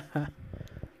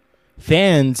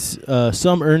 Fans,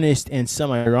 some earnest and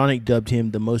some ironic, dubbed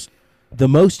him the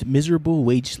most miserable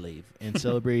wage slave and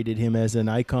celebrated him as an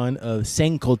icon of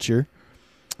Sang culture,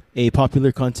 a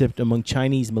popular concept among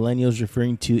Chinese millennials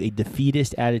referring to a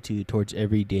defeatist attitude towards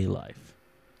everyday life.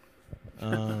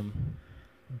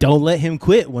 Don't let him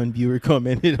quit, one viewer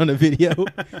commented on a video.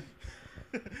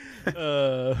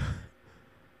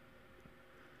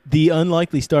 The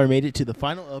unlikely star made it to the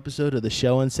final episode of the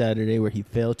show on Saturday, where he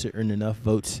failed to earn enough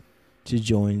votes to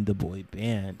join the boy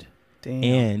band. Damn.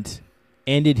 And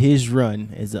ended his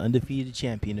run as the undefeated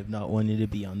champion of not wanting to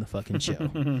be on the fucking show.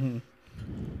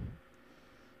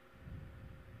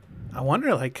 I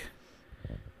wonder, like,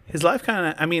 his life kind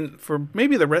of, I mean, for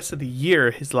maybe the rest of the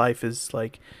year, his life is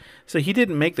like, so he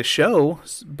didn't make the show,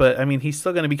 but I mean, he's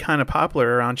still going to be kind of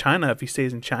popular around China if he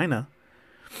stays in China.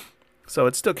 So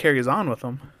it still carries on with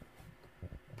him.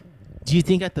 Do you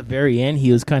think at the very end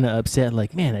he was kind of upset,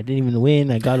 like, man, I didn't even win.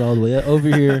 I got all the way over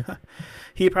here.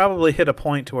 He probably hit a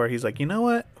point to where he's like, you know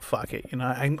what? Fuck it. You know,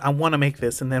 I want to make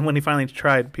this. And then when he finally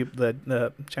tried,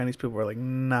 the Chinese people were like,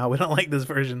 no, we don't like this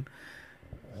version.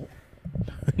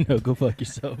 No, go fuck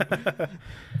yourself.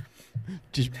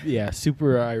 Just, yeah,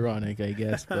 super ironic, I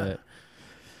guess. But,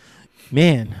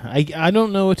 man, I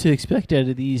don't know what to expect out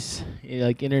of these,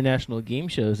 like, international game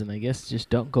shows. And I guess just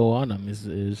don't go on them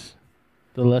is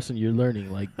the lesson you're learning.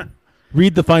 Like,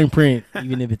 read the fine print,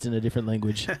 even if it's in a different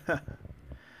language.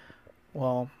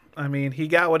 Well, I mean, he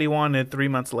got what he wanted 3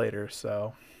 months later,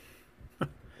 so.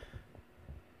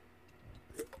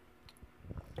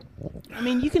 I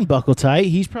mean, you can buckle tight.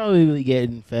 He's probably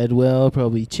getting fed well,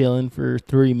 probably chilling for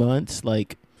 3 months.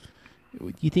 Like,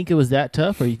 you think it was that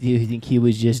tough, or do you think he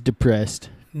was just depressed?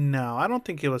 No, I don't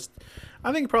think it was.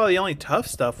 I think probably the only tough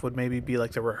stuff would maybe be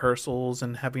like the rehearsals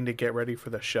and having to get ready for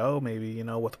the show, maybe, you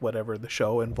know, with whatever the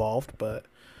show involved, but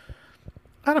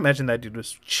I'd imagine that dude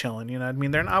was chilling, you know what I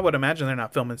mean? I would imagine they're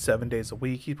not filming 7 days a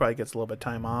week. He probably gets a little bit of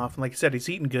time off. And like you said, he's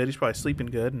eating good. He's probably sleeping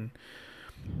good. And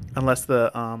unless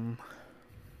the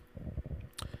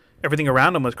everything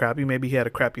around him was crappy, maybe he had a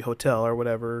crappy hotel or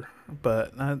whatever.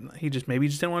 But he just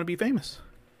didn't want to be famous.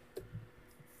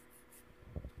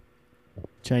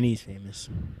 Chinese famous.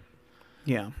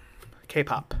 Yeah.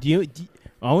 K-pop.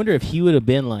 I wonder if he would have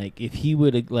been like, if he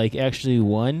would have like actually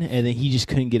won and then he just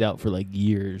couldn't get out for like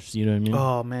years. You know what I mean?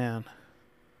 Oh, man.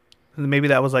 Maybe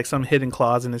that was like some hidden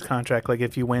clause in his contract. Like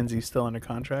if he wins, he's still under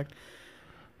contract.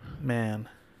 Man.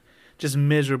 Just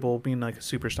miserable being like a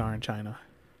superstar in China.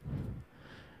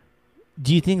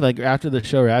 Do you think like after the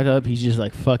show wrapped up, he's just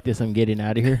like, fuck this, I'm getting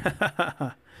out of here?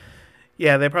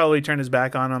 Yeah, they probably turned his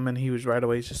back on him and he was right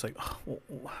away. He's just like, oh,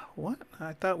 what?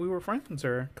 I thought we were friends,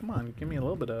 or come on, give me a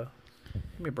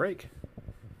a break.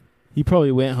 He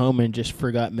probably went home and just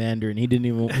forgot Mandarin. He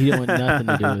didn't want nothing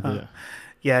to do with it.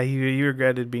 Yeah, he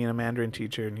regretted being a Mandarin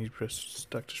teacher, and he just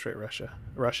stuck to straight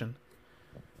Russian.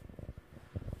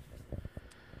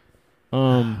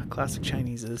 Classic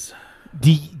Chineses.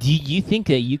 Do you think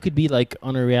that you could be like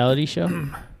on a reality show?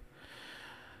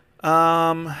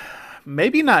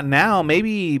 Maybe not now.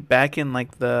 Maybe back in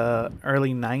like the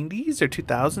early 90s or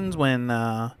 2000s when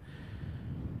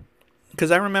because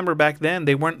I remember back then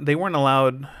they weren't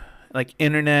allowed like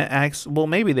internet access. Well,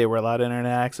 maybe they were allowed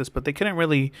internet access, but they couldn't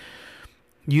really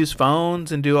use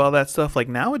phones and do all that stuff. Like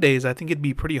nowadays, I think it'd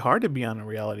be pretty hard to be on a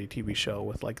reality TV show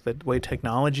with like the way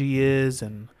technology is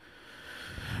and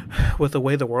with the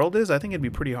way the world is. I think it'd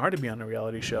be pretty hard to be on a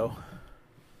reality show.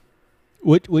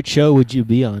 What show would you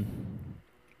be on?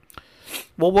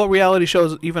 Well, what reality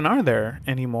shows even are there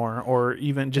anymore, or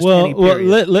even just any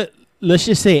period? Let's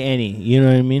just say any. You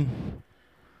know what I mean?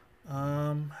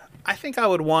 I think I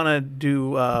would want to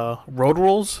do Road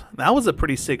Rules. That was a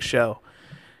pretty sick show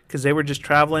because they were just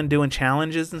traveling, doing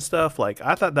challenges and stuff. Like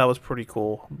I thought that was pretty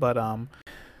cool. But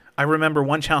I remember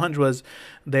one challenge was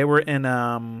they were in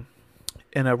a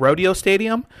rodeo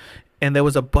stadium, and there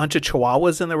was a bunch of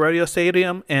chihuahuas in the rodeo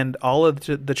stadium, and all of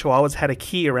the chihuahuas had a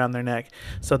key around their neck.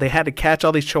 So they had to catch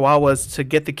all these chihuahuas to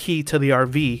get the key to the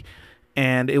RV,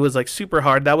 and it was like super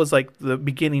hard. That was like the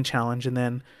beginning challenge, and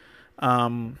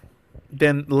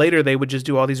then later they would just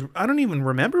do all these. I don't even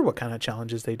remember what kind of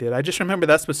challenges they did. I just remember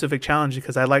that specific challenge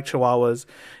because I like chihuahuas,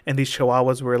 and these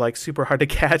chihuahuas were like super hard to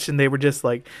catch, and they were just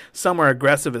like, some were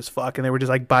aggressive as fuck, and they were just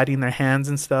like biting their hands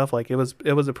and stuff. Like it was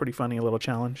a pretty funny little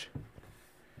challenge.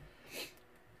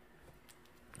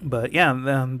 But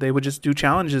yeah, they would just do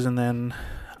challenges, and then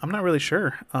I'm not really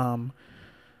sure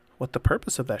what the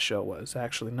purpose of that show was,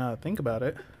 actually, now that I think about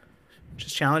it.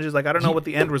 Just challenges. Like, I don't know what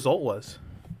the end result was.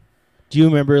 Do you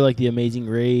remember, like, The Amazing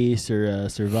Race or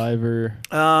Survivor?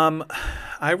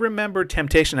 I remember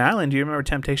Temptation Island. Do you remember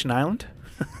Temptation Island?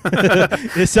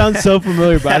 It sounds so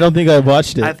familiar, but I don't think I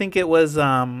watched it. I think it was...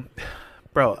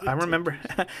 Bro, I remember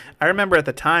at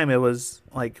the time it was,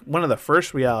 like, one of the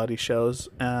first reality shows.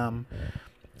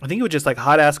 I think it was just like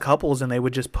hot ass couples, and they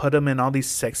would just put them in all these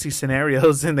sexy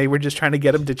scenarios, and they were just trying to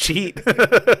get them to cheat.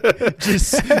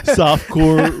 Just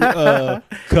softcore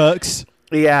cucks.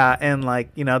 Yeah, and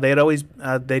like they'd always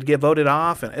they'd get voted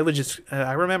off, and it was just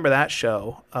I remember that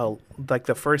show, like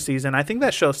the first season. I think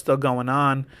that show's still going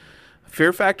on.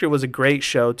 Fear Factor was a great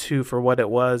show too for what it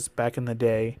was back in the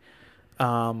day.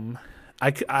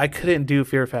 I couldn't do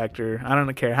Fear Factor. I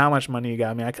don't care how much money you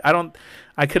got me.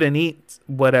 I couldn't eat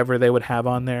whatever they would have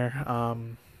on there.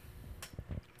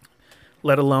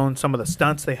 Let alone some of the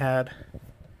stunts they had.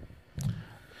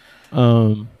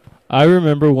 I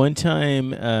remember one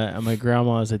time at my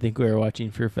grandma's, I think we were watching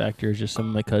Fear Factor, just some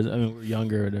of my cousins, I mean, we were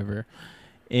younger or whatever.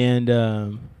 And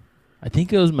I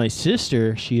think it was my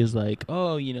sister. She was like,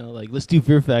 oh, like, let's do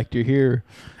Fear Factor here.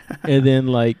 And then,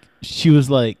 like, she was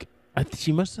like,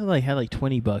 she must have, like, had, like,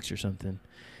 $20 or something.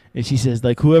 And she says,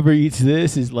 like, whoever eats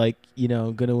this is, like,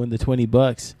 going to win the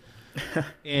 $20.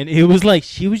 And it was like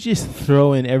she was just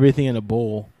throwing everything in a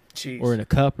bowl. Jeez. Or in a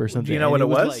cup or something. Do you know what it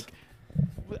was? Like,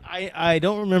 I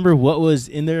don't remember what was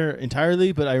in there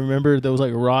entirely, but I remember there was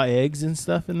like raw eggs and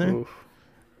stuff in there. Oof.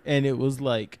 And it was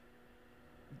like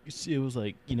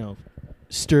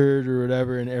stirred or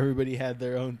whatever, and everybody had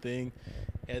their own thing.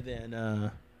 And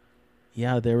then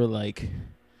they were like,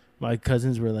 my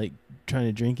cousins were like trying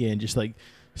to drink it and just like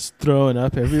throwing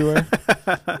up everywhere.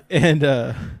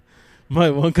 And my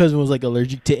one cousin was like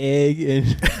allergic to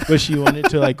egg, but she wanted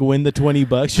to like win the $20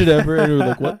 or whatever. And we were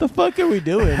like, "What the fuck are we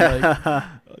doing?" Like,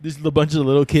 there's a bunch of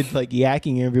little kids like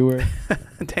yakking everywhere.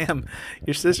 Damn,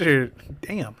 your sister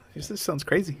sounds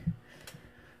crazy.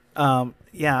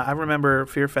 Yeah, I remember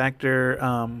Fear Factor.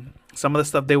 Some of the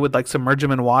stuff they would like submerge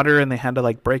them in water, and they had to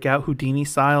like break out Houdini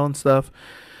style and stuff.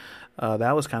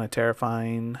 That was kind of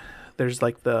terrifying. There's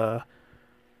like they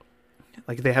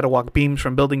had to walk beams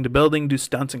from building to building, do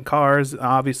stunts in cars.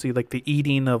 Obviously, like the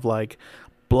eating of like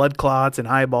blood clots and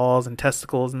eyeballs and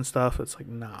testicles and stuff. It's like,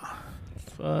 nah.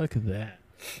 Fuck that.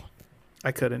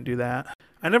 I couldn't do that.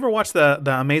 I never watched the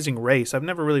Amazing Race. I've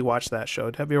never really watched that show.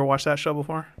 Have you ever watched that show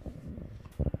before?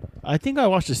 I think I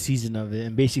watched a season of it,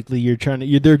 and basically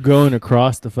they're going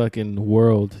across the fucking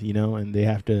world, and they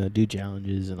have to do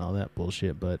challenges and all that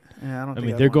bullshit. But yeah, I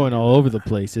mean, they're going all over the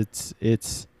place.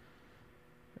 It's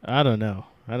I don't know.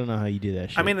 I don't know how you do that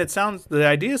shit. I mean, the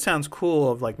idea sounds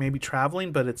cool of like maybe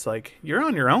traveling, but it's like you're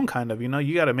on your own kind of,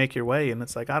 you got to make your way. And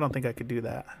it's like, I don't think I could do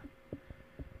that.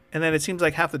 And then it seems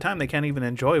like half the time they can't even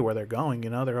enjoy where they're going.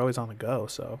 They're always on the go.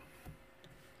 So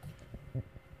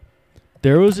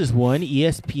there was this one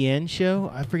ESPN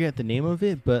show. I forget the name of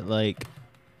it, but like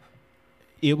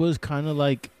it was kind of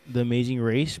like The Amazing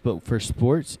Race, but for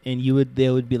sports. And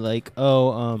they would be like,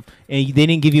 and they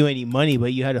didn't give you any money,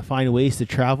 but you had to find ways to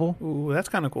travel. Ooh, that's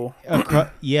kind of cool.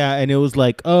 Yeah, and it was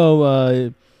like,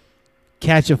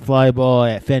 catch a fly ball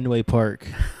at Fenway Park,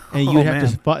 and you'd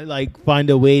have to find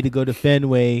a way to go to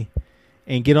Fenway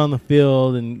and get on the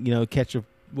field and catch a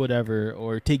whatever,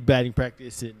 or take batting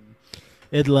practice in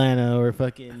Atlanta, or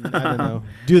fucking I don't know,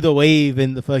 do the wave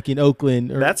in the fucking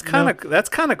Oakland. Or, that's kind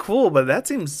of cool, but that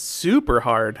seems super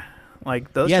hard.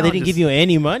 Like those. Yeah, they didn't give you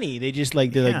any money. They just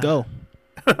like go.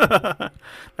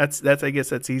 that's I guess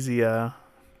that's easy.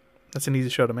 That's an easy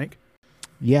show to make.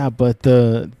 Yeah, but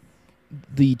the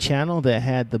channel that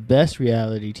had the best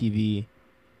reality TV,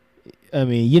 I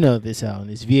mean, this, Alan,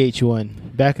 is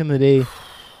VH1. Back in the day,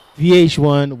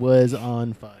 VH1 was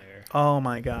on fire. Oh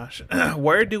my gosh.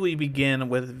 Where do we begin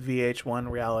with VH1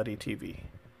 reality TV?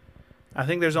 I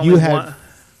think there's only one.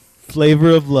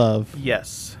 Flavor of Love.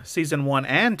 Yes. Season 1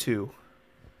 and 2.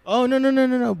 Oh,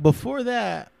 no. Before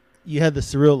that, you had The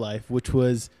Surreal Life, which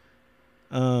was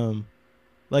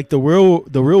like the real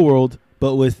world,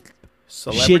 but with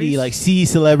shitty like C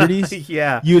celebrities.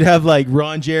 Yeah. You'd have like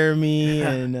Ron Jeremy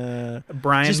and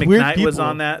Brian McKnight was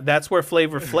on that. That's where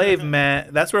Flavor Flav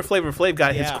met. That's where Flavor Flav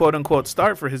got his quote unquote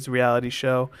start for his reality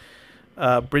show.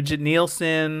 Bridget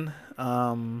Nielsen.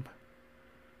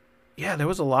 Yeah, there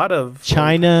was a lot of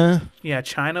China. Yeah,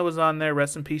 China was on there.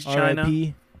 Rest in peace, China.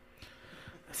 R.I.P.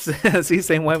 See,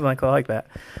 same wavelength. I like that.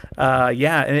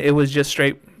 Yeah, and it was just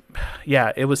straight.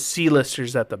 Yeah, it was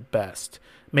C-listers at the best.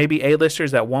 Maybe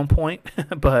A-listers at one point,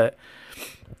 but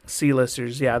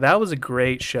C-listers. Yeah, that was a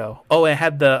great show. Oh, it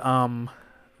had the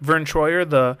Vern Troyer,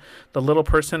 the little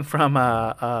person from the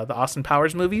Austin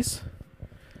Powers movies.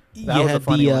 That was a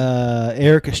funny one.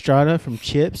 Eric Estrada from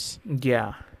Chips.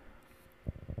 Yeah.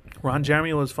 Ron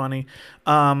Jeremy was funny.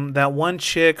 That one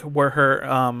chick where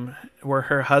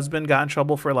her husband got in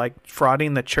trouble for like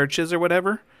frauding the churches or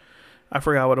whatever. I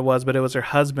forgot what it was, but it was her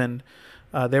husband.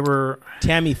 They were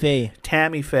Tammy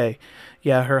Faye.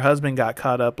 Yeah, her husband got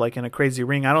caught up like in a crazy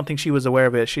ring. I don't think she was aware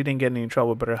of it. She didn't get any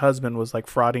trouble, but her husband was like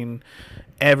frauding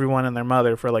everyone and their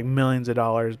mother for like millions of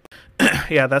dollars.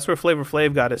 Yeah, that's where Flavor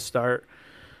Flav got his start.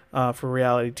 for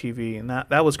reality TV, and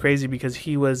that was crazy because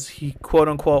he quote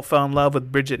unquote fell in love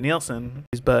with Bridget Nielsen,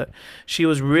 but she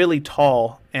was really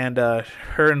tall, and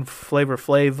her and Flavor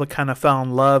Flav kind of fell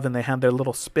in love, and they had their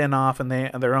little spin off, and they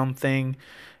had their own thing,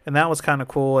 and that was kind of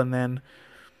cool. And then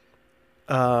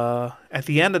at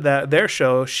the end of their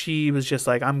show, she was just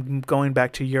like, I'm going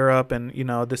back to Europe, and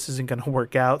this isn't going to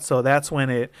work out. So that's when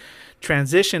it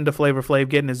transitioned to Flavor Flav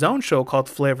getting his own show called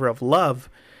Flavor of Love.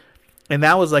 And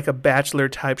that was like a bachelor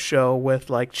type show with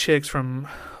like chicks from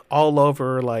all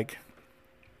over, like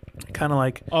kind of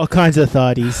like all kinds of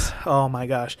thotties. Oh my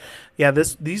gosh. Yeah,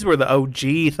 these were the OG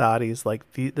thotties. Like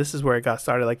this is where it got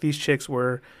started. Like these chicks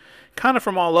were kind of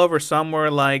from all over. Some were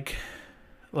like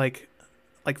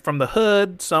from the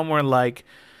hood, some were like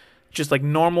just like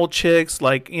normal chicks,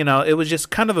 like it was just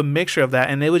kind of a mixture of that,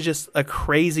 and it was just a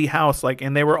crazy house, like,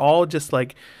 and they were all just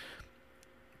like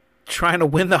trying to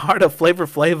win the heart of Flavor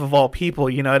Flav of all people,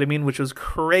 you know what I mean, which was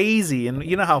crazy. And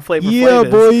you know how Flavor Flav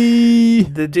is,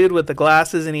 boy, the dude with the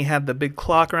glasses, and he had the big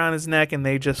clock around his neck, and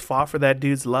they just fought for that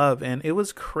dude's love, and it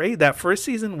was crazy. That first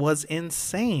season was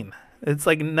insane. It's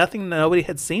like nothing nobody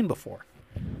had seen before.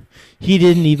 He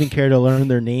didn't even care to learn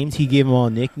their names. He gave them all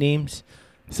nicknames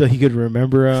so he could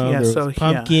remember them. Yeah, there was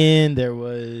Pumpkin. There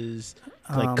was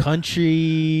like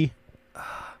Country.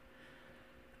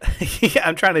 Yeah,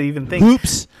 I'm trying to even think.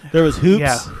 Hoops. There was Hoops.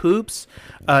 Yeah, Hoops.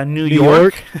 New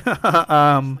York.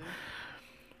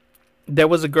 There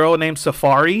was a girl named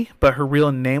Safari, but her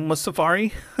real name was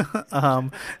Safari.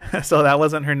 So that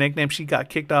wasn't her nickname. She got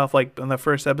kicked off like in the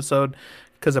first episode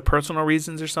because of personal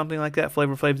reasons or something like that.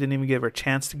 Flavor Flav didn't even give her a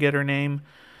chance to get her name.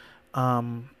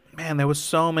 Man, there was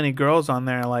so many girls on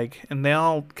there, like, and they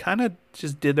all kind of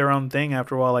just did their own thing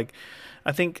after a while. Like,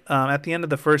 I think at the end of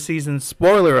the first season,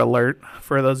 spoiler alert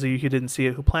for those of you who didn't see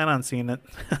it, who plan on seeing it,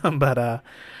 but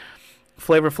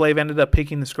Flavor Flav ended up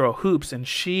picking this girl Hoops, and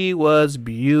she was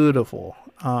beautiful.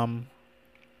 And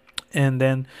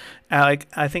then,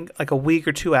 I think like a week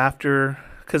or two after,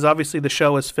 because obviously the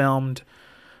show was filmed,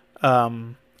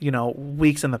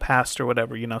 weeks in the past or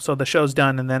whatever, so the show's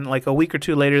done, and then like a week or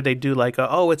two later, they do like,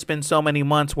 it's been so many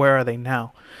months, where are they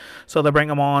now? So they bring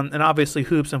them on, and obviously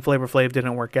Hoops and Flavor Flav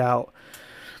didn't work out.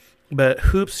 But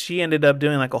Hoops, she ended up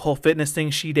doing like a whole fitness thing.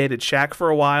 She dated Shaq for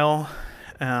a while.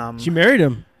 She married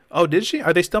him. Oh, did she?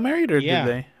 Are they still married, or did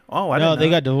they? Oh, I didn't know. No, they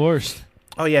got divorced.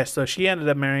 Oh, yeah. So she ended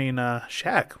up marrying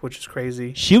Shaq, which is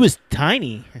crazy. She was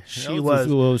tiny. She was.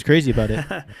 What was crazy about it.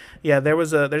 Yeah,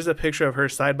 there's a picture of her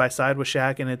side by side with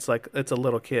Shaq, and it's a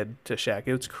little kid to Shaq.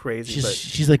 It was crazy.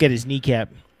 She's like at his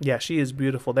kneecap. Yeah, she is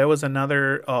beautiful. There was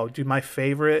another. Oh, dude, my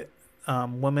favorite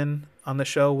woman on the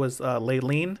show was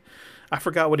Laylene. I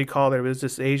forgot what he called her. It was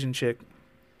this Asian chick.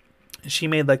 She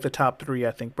made like the top 3,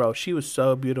 I think, bro. She was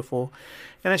so beautiful.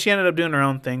 And then she ended up doing her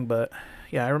own thing. But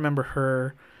yeah, I remember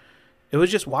her. It was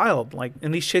just wild. Like,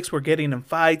 and these chicks were getting in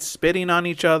fights, spitting on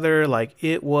each other. Like,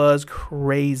 it was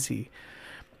crazy.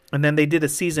 And then they did a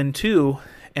season 2,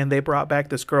 and they brought back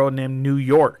this girl named New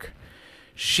York.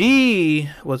 She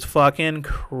was fucking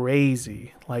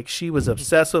crazy. Like, she was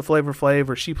obsessed with Flavor Flav,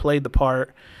 or she played the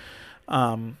part.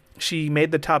 She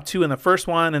made the top 2 in the first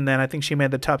one, and then I think she made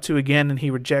the top 2 again, and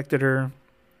he rejected her.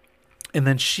 And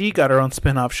then she got her own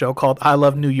spin-off show called I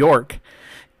Love New York.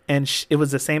 And it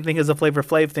was the same thing as a Flavor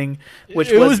Flav thing,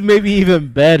 which was maybe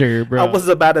even better, bro. I was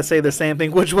about to say the same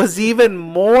thing, which was even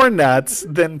more nuts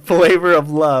than Flavor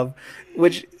of Love,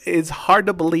 which is hard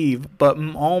to believe. But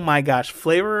oh my gosh,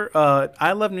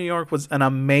 I Love New York was an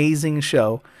amazing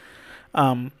show.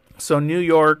 So New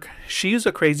York, she's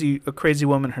a crazy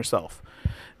woman herself.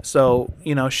 So,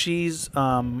 she's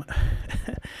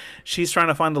she's trying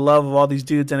to find the love of all these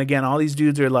dudes. And again, all these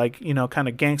dudes are like, kind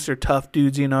of gangster tough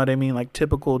dudes, you know what I mean? Like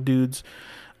typical dudes.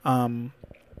 And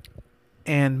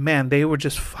man, they were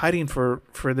just fighting for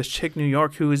this chick New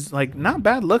York, who is like not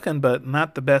bad looking, but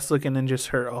not the best looking. And just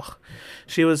her,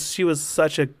 she was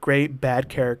such a great bad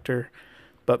character.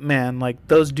 But man, like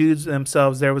those dudes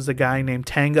themselves, there was a guy named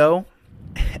Tango,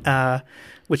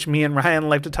 which me and Ryan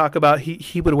like to talk about.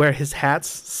 He would wear his hats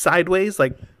sideways,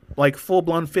 like full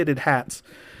blown fitted hats,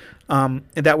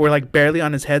 that were like barely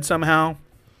on his head somehow.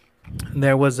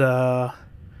 There was I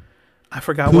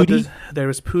forgot Pootie? There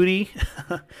was Pootie.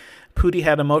 Pootie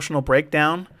had emotional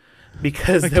breakdown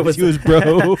because he was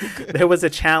broke. There was a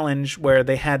challenge where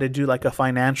they had to do like a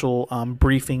financial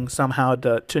briefing somehow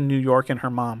to New York and her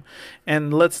mom.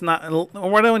 And we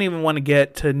don't even want to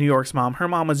get to New York's mom. Her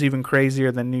mom was even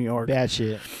crazier than New York. Bad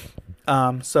shit.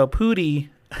 So Pootie,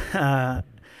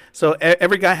 so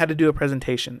every guy had to do a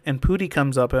presentation, and Pootie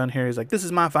comes up on here. He's like, "This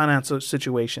is my financial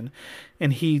situation,"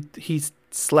 and he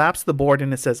slaps the board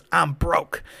and it says, "I'm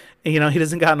broke." And, he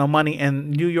doesn't got no money.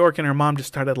 And New York and her mom just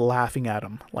started laughing at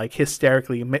him, like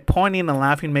hysterically, pointing and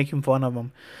laughing, making fun of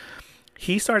him.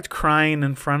 He starts crying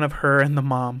in front of her and the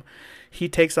mom. He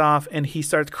takes off and he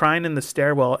starts crying in the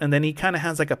stairwell. And then he kind of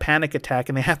has like a panic attack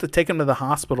and they have to take him to the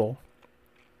hospital.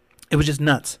 It was just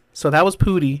nuts. So that was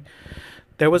Pootie.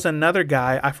 There was another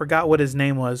guy. I forgot what his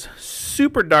name was.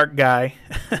 Super dark guy.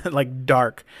 Like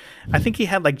dark. I think he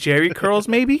had like Jerry curls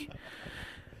maybe.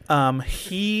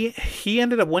 He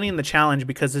ended up winning the challenge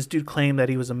because this dude claimed that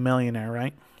he was a millionaire,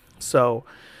 right? So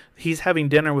he's having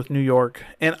dinner with New York.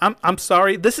 And I'm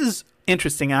sorry. This is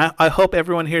interesting. I hope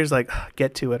everyone here is like,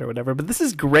 get to it or whatever. But this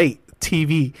is great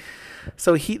TV.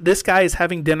 So this guy is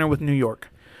having dinner with New York.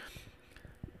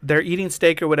 They're eating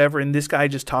steak or whatever, and this guy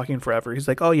just talking forever. He's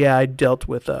like, "Oh yeah, I dealt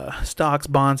with stocks,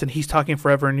 bonds," and he's talking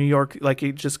forever. In New York, like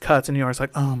it just cuts, and New York's like,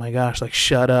 "Oh my gosh, like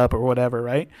shut up" or whatever,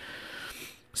 right?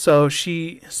 So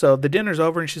the dinner's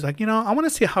over, and she's like, I want to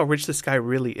see how rich this guy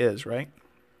really is, right?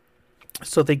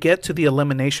 So they get to the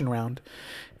elimination round,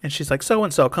 and she's like, "So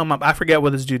and so, come up." I forget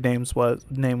what this dude's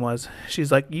name was.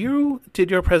 She's like, "You did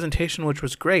your presentation, which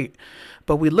was great,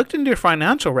 but we looked into your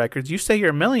financial records. You say you're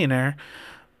a millionaire,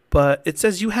 but it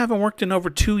says you haven't worked in over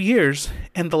 2 years.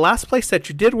 And the last place that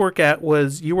you did work at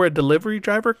was you were a delivery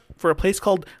driver for a place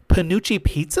called Panucci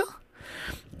Pizza?"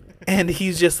 And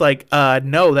he's just like,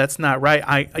 "No, that's not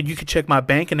right. You could check my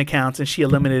banking accounts." And she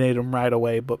eliminated him right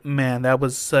away. But man, that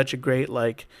was such a great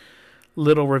like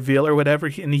little reveal or whatever.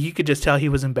 And you could just tell he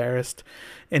was embarrassed.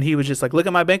 And he was just like, "Look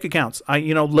at my bank accounts.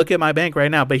 Look at my bank right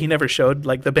now." But he never showed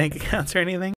like the bank accounts or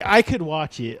anything. I could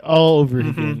watch it all over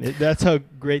again. That's how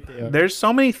great they are. There's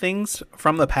so many things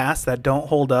from the past that don't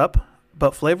hold up,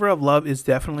 but Flavor of Love is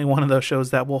definitely one of those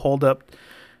shows that will hold up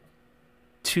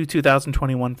to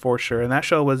 2021 for sure. And that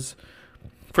show was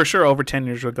for sure over 10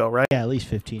 years ago, right? Yeah, at least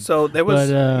 15. So there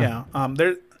was,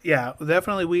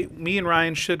 definitely me and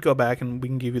Ryan should go back and we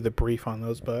can give you the brief on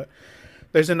those. But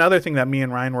there's another thing that me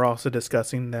and Ryan were also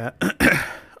discussing that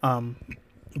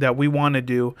that we want to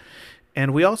do.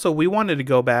 And we wanted to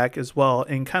go back as well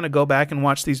and kind of go back and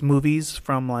watch these movies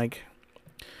from like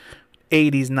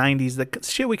 80s, 90s, the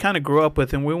shit we kind of grew up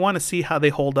with, and we want to see how they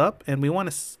hold up, and we want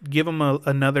to give them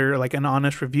another like an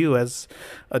honest review as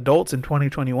adults in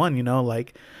 2021.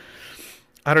 Like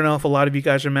I don't know if a lot of you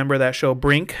guys remember that show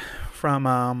Brink from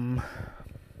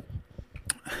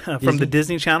the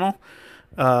Disney Channel.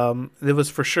 It was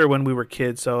for sure when we were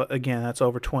kids, so again that's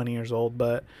over 20 years old,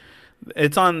 but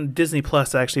it's on Disney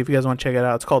Plus actually if you guys want to check it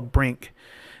out. It's called Brink,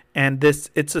 and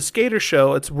it's a skater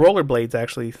show. It's rollerblades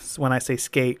actually. When I say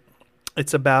skate,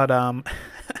 it's about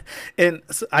and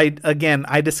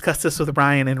I discussed this with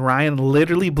Ryan, and Ryan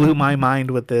literally blew my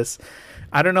mind with this.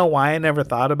 I don't know why I never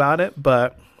thought about it,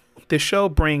 but the show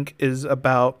Brink is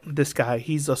about this guy.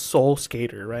 He's a soul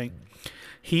skater, right?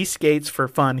 He skates for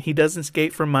fun. He doesn't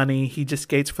skate for money. He just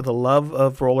skates for the love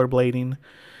of rollerblading.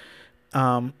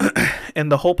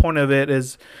 And the whole point of it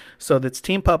is, so that's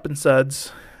Team Pup and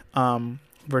Suds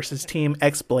versus Team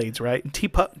X Blades, right?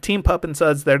 Team Pup and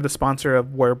Suds, they're the sponsor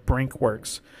of where Brink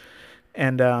works.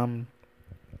 And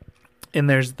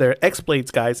there's their X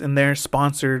Blades guys, and they're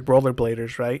sponsored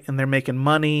rollerbladers, right? And they're making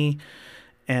money.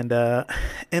 And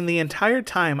the entire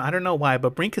time, I don't know why,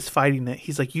 but Brink is fighting it.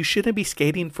 He's like, "You shouldn't be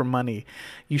skating for money.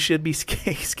 You should be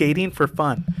skating for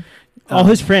fun." All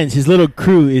his friends, his little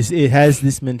crew, it has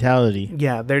this mentality.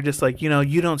 Yeah, they're just like, you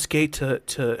don't skate to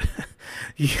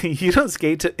you don't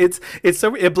skate to. It's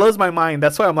so, it blows my mind.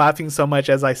 That's why I'm laughing so much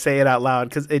as I say it out loud,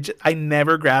 because I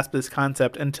never grasped this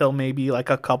concept until maybe like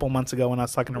a couple months ago when I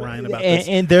was talking to Ryan about this.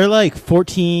 And they're like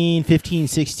 14, 15,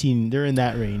 16. They're in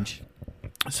that range.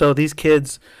 So these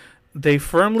kids, they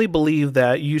firmly believe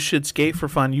that you should skate for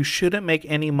fun. You shouldn't make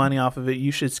any money off of it.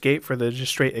 You should skate for the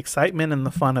just straight excitement and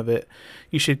the fun of it.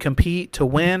 You should compete to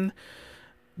win,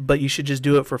 but you should just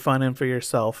do it for fun and for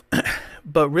yourself.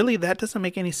 But really, that doesn't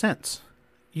make any sense.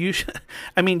 You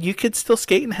could still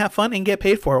skate and have fun and get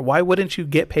paid for it. Why wouldn't you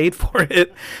get paid for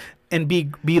it and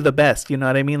be the best? You know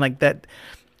what I mean? Like that.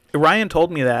 Ryan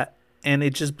told me that, and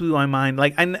it just blew my mind.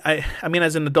 Like I mean,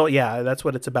 as an adult, yeah, that's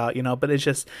what it's about, But it's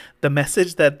just the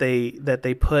message that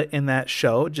they put in that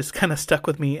show just kind of stuck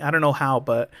with me. I don't know how,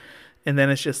 but. And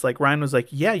then it's just like Ryan was like,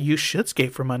 "Yeah, you should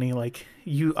skate for money. Like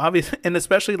you obviously," and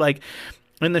especially like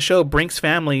in the show, Brink's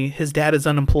family, his dad is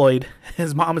unemployed,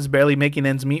 his mom is barely making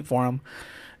ends meet for him,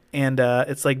 and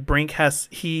it's like Brink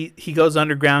he goes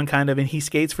underground kind of, and he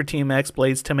skates for Team X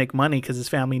Blades to make money because his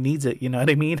family needs it. You know what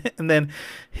I mean? And then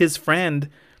his friend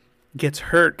gets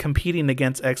hurt competing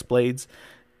against X Blades,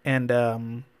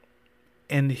 and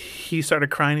and he started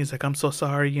crying. He's like, I'm so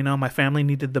sorry. You know, my family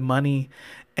needed the money.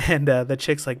 And the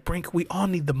chick's like, Brink, we all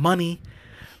need the money.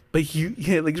 But you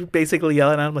like basically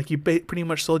yelling at him like you pretty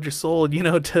much sold your soul, you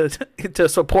know, to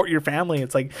support your family.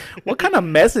 It's like, what kind of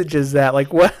message is that?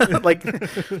 Like what? Like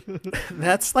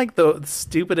that's like the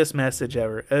stupidest message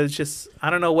ever. It's just, I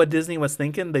don't know what Disney was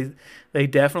thinking. They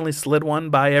definitely slid one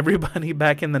by everybody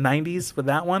back in the 90s with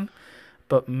that one.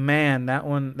 But man, that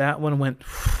one went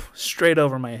straight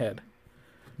over my head.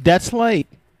 That's like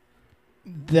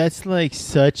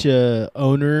such a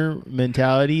owner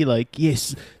mentality. Like,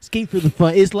 yes, skate for the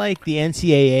fun. It's like the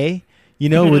NCAA, you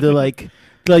know, where they're like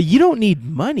you don't need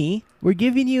money. We're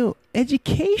giving you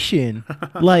education.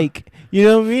 Like, you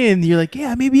know what I mean? And you're like,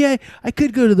 yeah, maybe I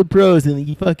could go to the pros, and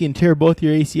you fucking tear both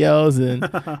your ACLs,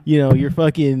 and you know you're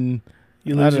fucking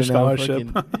you lose your scholarship.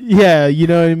 Yeah, you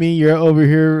know what I mean. You're over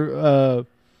here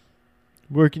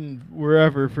working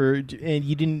wherever and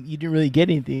you didn't really get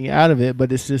anything out of it.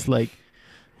 But it's just like,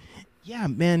 yeah,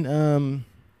 man,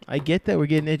 I get that we're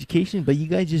getting education, but you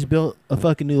guys just built a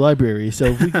fucking new library. So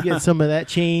if we could get some of that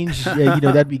change, yeah, you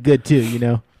know, that'd be good too, you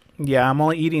know? Yeah, I'm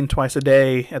only eating twice a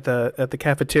day at the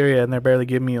cafeteria, and they're barely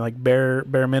giving me like bare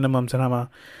minimums, and I'm a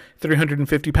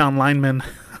 350-pound lineman.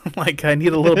 Like, I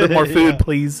need a little bit more food, Yeah.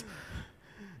 Please.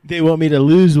 They want me to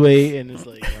lose weight, and it's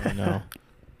like, oh no.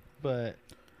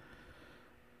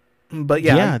 But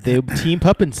yeah, they team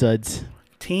pup and suds.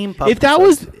 Team If that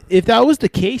was the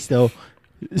case though,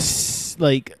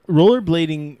 like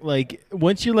rollerblading, like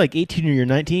once you're like 18 or you're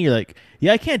 19, you're like,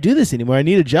 yeah, I can't do this anymore. I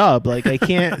need a job. Like, I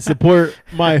can't support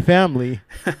my family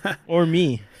or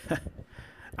me.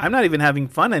 I'm not even having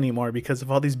fun anymore because of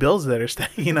all these bills that are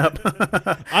stacking up.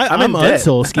 I'm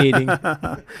unsoul skating.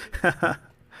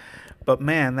 But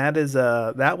man,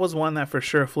 that was one that for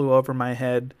sure flew over my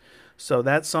head. So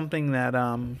that's something that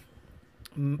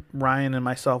Ryan and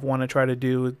myself want to try to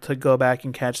do, to go back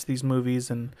and catch these movies.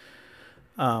 And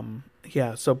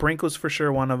yeah, so Brink was for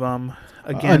sure one of them.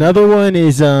 Again, another one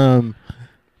is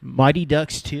Mighty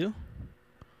Ducks 2.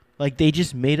 Like, they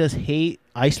just made us hate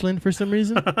Iceland for some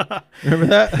reason. Remember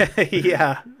that?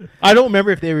 Yeah. I don't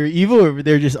remember if they were evil or if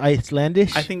they were just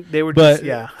Icelandish. I think they were just,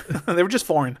 yeah. They were just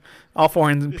foreign. All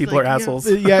foreign people like, are assholes.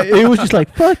 Yeah, it was just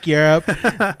like, fuck Europe.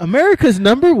 America's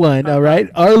number one, all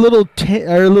right? Our little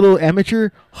amateur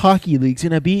hockey league's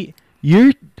going to beat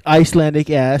your Icelandic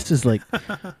ass. Is like,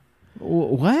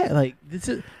 what? Like, this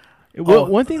is...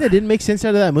 One thing that didn't make sense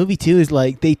out of that movie, too, is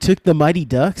like they took the Mighty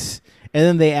Ducks and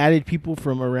then they added people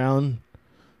from around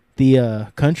the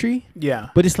country. Yeah.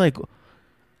 But it's like,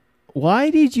 why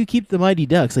did you keep the Mighty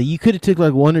Ducks? Like, you could have took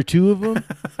like one or two of them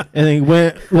and then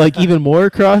went like even more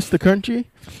across the country.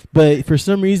 But for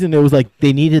some reason, it was like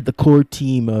they needed the core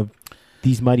team of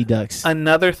these Mighty Ducks.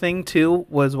 Another thing, too,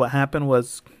 was what happened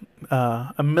was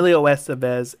Emilio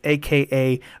Estevez,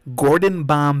 a.k.a. Gordon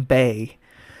Bombay,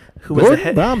 who was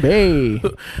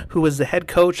the head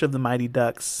coach of the Mighty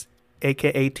Ducks,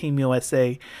 a.k.a. Team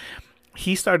USA.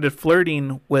 He started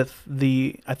flirting with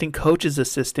the, I think, coach's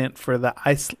assistant for the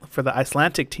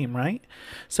Icelandic team, right?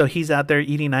 So he's out there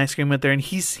eating ice cream with her, and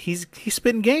he's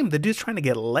spitting game. The dude's trying to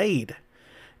get laid,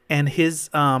 and his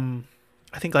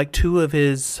I think like two of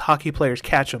his hockey players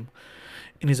catch him,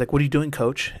 and he's like, "What are you doing,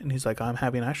 coach?" And he's like, "I'm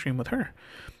having ice cream with her."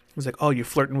 He's like, "Oh, you're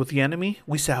flirting with the enemy?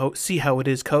 We see how it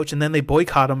is, coach." And then they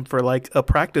boycott him for like a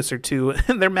practice or two,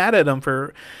 and they're mad at him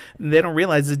they don't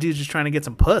realize the dude's just trying to get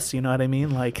some puss. You know what I mean?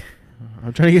 Like,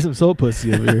 I'm trying to get some soul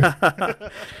pussy over here.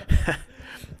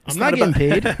 I'm not getting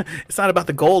paid. It's not about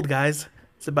the gold, guys.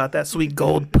 It's about that sweet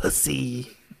gold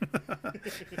pussy.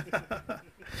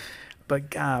 But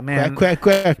God, man, quack,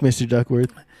 quack, quack, Mr.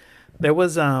 Duckworth. There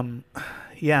was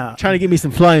yeah, trying to give me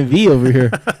some flying V over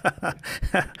here.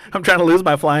 I'm trying to lose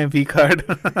my flying V card.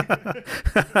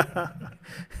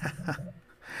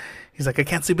 He's like, I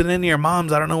can't sleep with any of your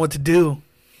moms. I don't know what to do.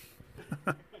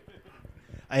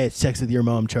 I had sex with your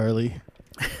mom, Charlie.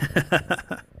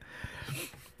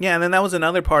 Yeah, and then that was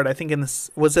another part. I think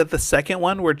was it the second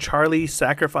one where Charlie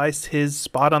sacrificed his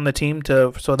spot on the team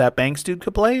so that Banks dude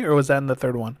could play, or was that in the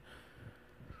third one?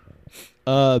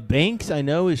 Banks, I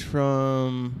know, is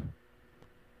from.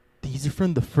 These are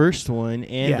from the first one,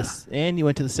 and and he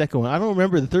went to the second one. I don't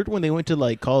remember the third one. They went to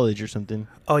like college or something.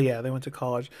 Oh yeah, they went to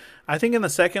college. I think in the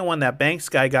second one, that Banks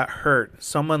guy got hurt.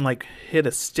 Someone like hit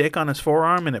a stick on his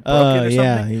forearm and it broke it or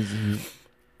something.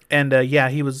 And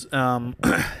he was.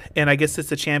 And I guess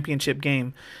it's a championship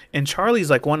game. And Charlie's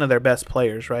like one of their best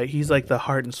players, right? He's like the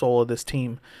heart and soul of this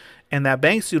team. And that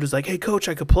Banks dude was like, "Hey, coach,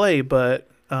 I could play," but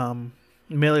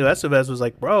Emilio Estevez was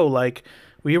like, "Bro, like,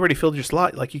 we already filled your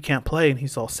slot. Like, you can't play." And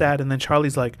he's all sad. And then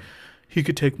Charlie's like, he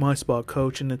could take my spot,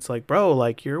 coach. And it's like, bro,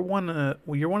 like you're one of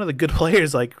the good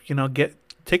players. Like,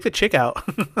 take the chick out.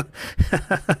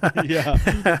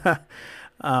 Yeah.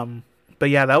 But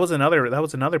yeah, that was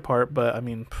another part. But I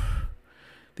mean,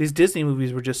 these Disney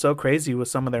movies were just so crazy with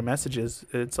some of their messages.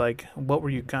 It's like, what were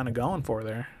you kind of going for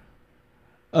there?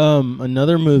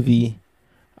 Another movie.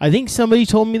 I think somebody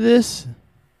told me this,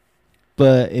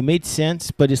 but it made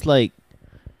sense. But it's like,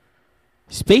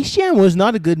 Space Jam was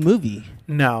not a good movie.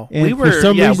 No, And we were. for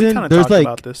some we reason, kind of there's talked like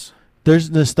about this. there's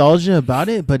nostalgia about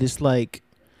it, but it's like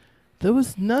there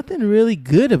was nothing really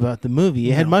good about the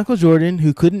movie. It had No. Michael Jordan,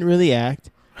 who couldn't really act.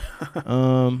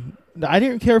 I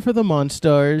didn't care for the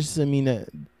Monstars. I mean,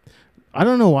 I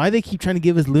don't know why they keep trying to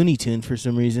give us Looney Tunes for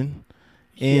some reason.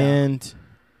 Yeah. And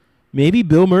maybe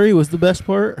Bill Murray was the best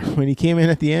part when he came in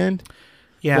at the end.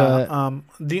 Yeah. But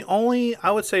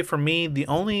I would say for me,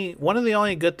 one of the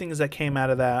only good things that came out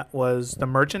of that was the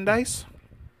merchandise.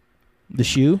 the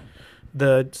shoe.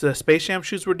 The Space Jam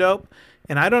shoes were dope.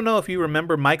 And I don't know if you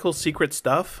remember Michael's secret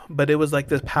stuff, but it was like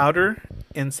this powder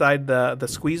inside the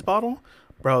squeeze bottle.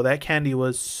 Bro, that candy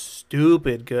was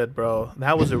stupid good, bro.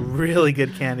 That was a really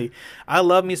good candy. I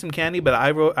love me some candy, but I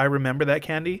remember that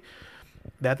candy.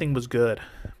 That thing was good.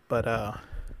 But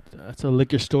That's a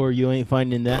liquor store. You ain't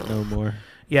finding that no more.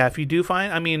 yeah, if you do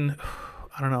find, I mean,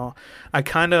 I don't know. I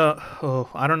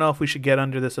don't know if we should get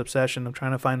under this obsession of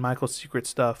trying to find Michael's secret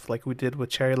stuff like we did with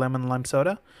cherry lemon lime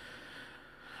soda.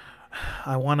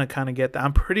 I want to kind of get that.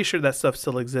 I'm pretty sure that stuff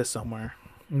still exists somewhere.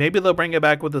 Maybe they'll bring it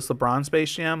back with this LeBron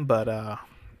Space Jam, but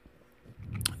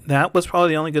that was probably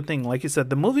the only good thing. Like you said,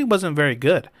 the movie wasn't very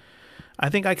good. I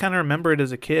think I kind of remember it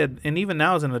as a kid, and even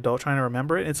now as an adult trying to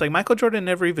remember it. It's like Michael Jordan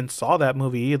never even saw that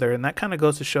movie either, and that kind of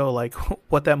goes to show like how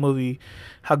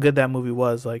good that movie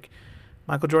was. Like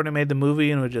Michael Jordan made the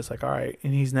movie and was just like, all right,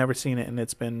 and he's never seen it, and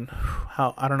it's been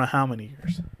I don't know how many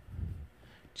years.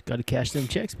 Just got to cash them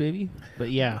checks, baby. But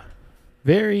yeah,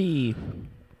 very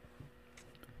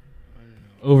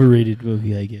overrated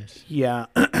movie, I guess. Yeah,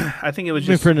 I think it was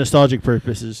Even just for nostalgic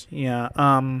purposes. yeah.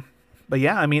 But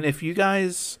yeah, I mean, if you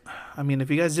guys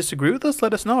disagree with us,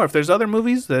 let us know. Or if there's other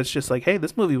movies that's just like, hey,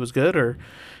 this movie was good, or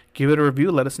give it a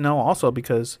review, let us know also,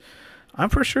 because I'm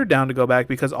for sure down to go back,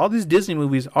 because all these Disney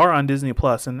movies are on Disney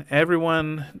Plus, and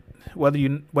everyone, whether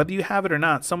you have it or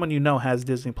not, someone has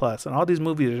Disney Plus, and all these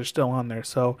movies are still on there.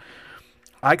 So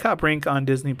I caught Brink on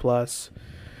Disney Plus.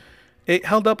 It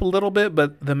held up a little bit,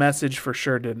 but the message for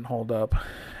sure didn't hold up,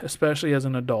 especially as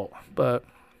an adult. But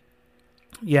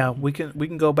yeah, we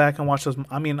can go back and watch those.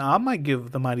 I mean, I might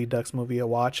give the Mighty Ducks movie a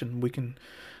watch, and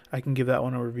I can give that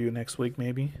one a review next week,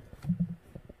 maybe.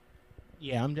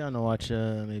 Yeah, I'm down to watch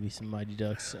maybe some Mighty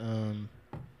Ducks,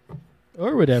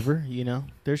 or whatever.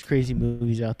 There's crazy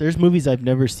movies out there. There's movies I've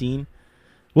never seen.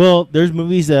 Well, there's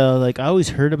movies that like I always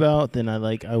heard about. Then I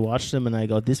watch them and I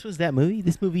go, "This was that movie.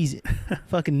 This movie's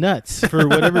fucking nuts for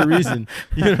whatever reason."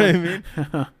 You know what I mean?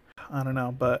 I don't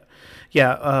know, but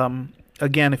yeah.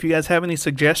 Again, if you guys have any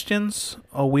suggestions,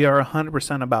 we are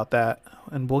 100% about that,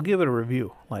 and we'll give it a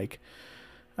review. Like,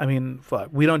 I mean, fuck,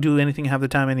 we don't do anything half the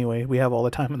time anyway. We have all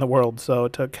the time in the world, so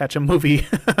to catch a movie.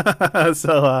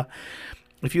 So,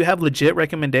 if you have legit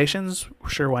recommendations,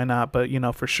 sure, why not? But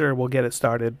for sure, we'll get it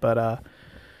started. But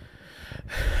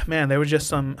man, there were just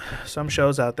some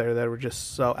shows out there that were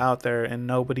just so out there, and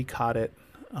nobody caught it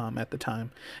at the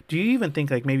time. Do you even think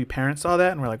like maybe parents saw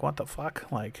that and were like, "What the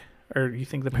fuck?" Like. Or you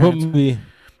think the parents? What movie?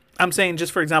 I'm saying,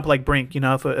 just for example, like Brink.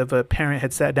 If a parent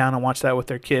had sat down and watched that with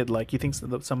their kid, like you think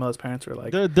some of those parents were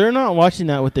like, They're not watching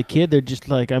that with the kid. They're just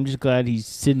like, I'm just glad he's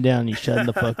sitting down and he's shutting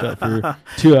the fuck up for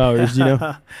 2 hours.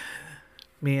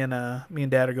 Me and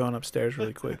Dad are going upstairs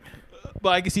really quick.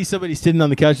 But I can see somebody sitting on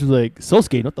the couch and like, Soul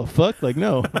Skate, what the fuck? Like,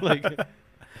 no, like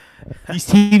these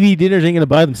TV dinners ain't gonna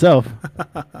buy themselves.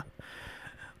 They're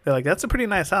like, that's a pretty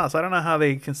nice house. I don't know how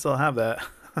they can still have that.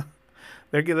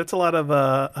 That's a lot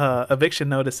of eviction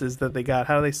notices that they got.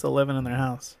 How are they still living in their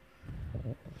house?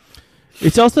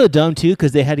 It's also dumb too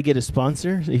because they had to get a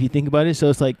sponsor. If you think about it, so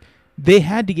it's like they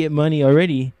had to get money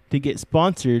already to get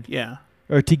sponsored. Yeah.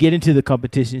 Or to get into the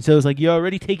competition. So it's like you're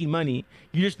already taking money.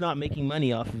 You're just not making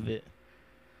money off of it.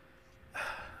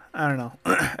 I don't know.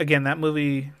 Again, that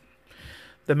movie,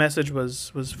 the message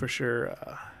was for sure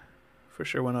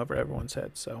went over everyone's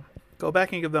head. So go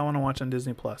back and give that one a watch on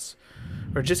Disney Plus,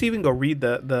 or just even go read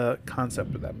the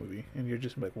concept of that movie, and you're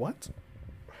just like, what?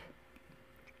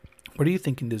 What are you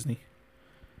thinking, Disney?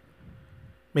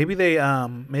 Maybe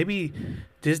maybe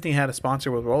Disney had a sponsor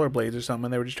with rollerblades or something,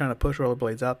 and they were just trying to push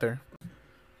rollerblades out there.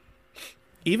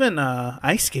 Even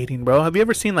ice skating, bro. Have you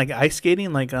ever seen like ice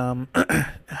skating? Like,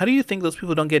 how do you think those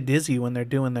people don't get dizzy when they're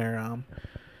doing their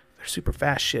They're super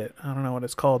fast shit. I don't know what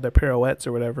it's called. They're pirouettes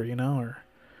or whatever, or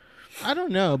I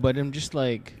don't know, but I'm just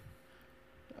like,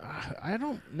 I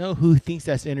don't know who thinks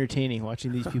that's entertaining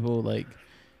watching these people like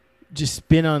just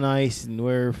spin on ice and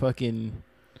wear fucking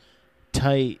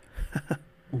tight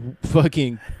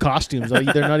fucking costumes.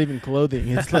 Like, they're not even clothing.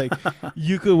 It's like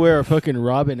you could wear a fucking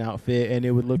Robin outfit and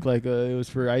it would look like it was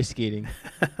for ice skating.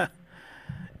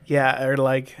 Yeah, or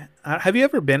like, have you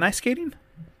ever been ice skating?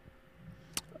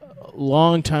 A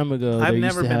long time ago, I've they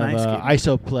never used to been have ice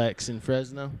Isoplex in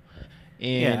Fresno.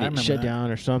 And it shut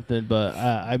down or something, but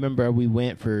I remember we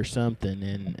went for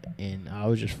something, and I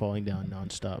was just falling down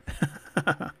nonstop.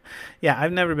 Yeah,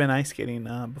 I've never been ice skating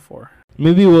before.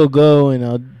 Maybe we'll go and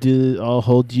I'll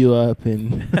hold you up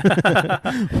and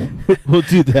we'll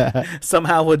do that.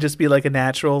 Somehow we'll just be like a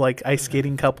natural like ice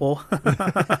skating couple.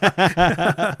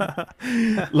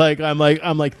 like I'm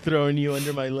like throwing you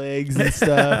under my legs and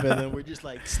stuff, and then we're just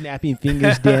like snapping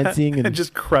fingers, dancing, and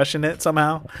just crushing it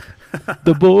somehow.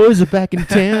 The boys are back in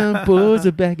town. Boys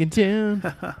are back in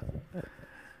town.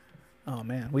 Oh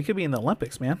man, we could be in the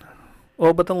Olympics, man.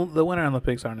 Well, but the Winter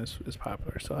Olympics aren't as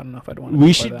popular, so I don't know if I'd want to.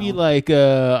 We should be like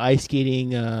ice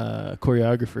skating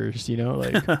choreographers,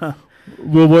 like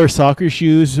we'll wear soccer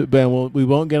shoes, but we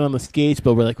won't get on the skates.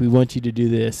 But we're like, we want you to do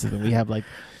this, and then we have like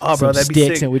some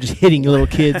sticks, and we're just hitting little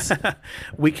kids.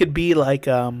 We could be like,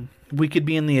 we could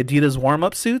be in the Adidas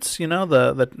warm-up suits,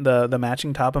 the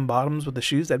matching top and bottoms with the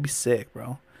shoes. That'd be sick,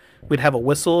 bro. We'd have a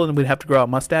whistle, and we'd have to grow out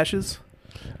mustaches.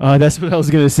 That's what I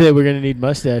was gonna say. We're gonna need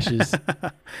mustaches.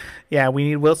 Yeah, we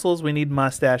need whistles. We need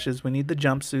mustaches. We need the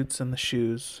jumpsuits and the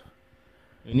shoes.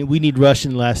 We need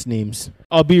Russian last names.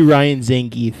 I'll be Ryan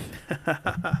Zangief.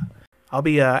 I'll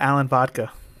be Alan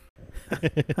Vodka.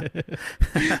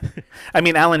 I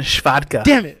mean Alan Shvodka.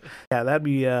 Damn it. Yeah, that'd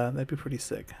be pretty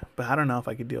sick. But I don't know if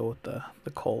I could deal with the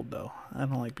cold though. I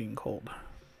don't like being cold.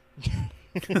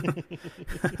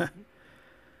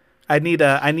 I need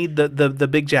the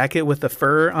big jacket with the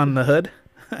fur on the hood.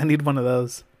 I need one of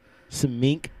those. Some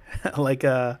mink. like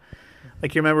you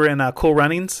remember in Cool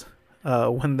Runnings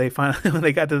when they when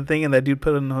they got to the thing and that dude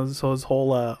put in his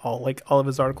whole all of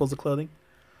his articles of clothing.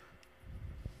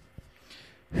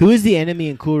 Who is the enemy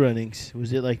in Cool Runnings?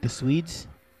 Was it like the Swedes?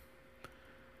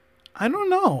 I don't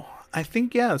know. I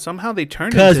think somehow they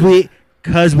turned because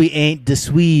we ain't the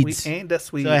Swedes. We ain't the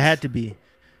Swedes. So it had to be.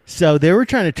 So they were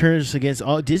trying to turn us against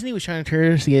Disney was trying to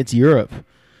turn us against Europe.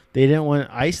 They didn't want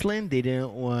Iceland. They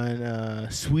didn't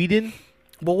want Sweden.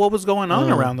 Well, what was going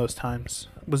on around those times?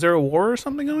 Was there a war or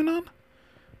something going on?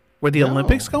 Were the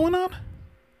Olympics going on?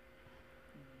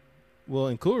 Well,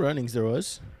 in Cool Runnings there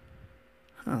was.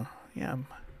 Oh, yeah.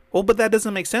 Well, but that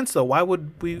doesn't make sense, though. Why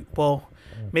would we? Well,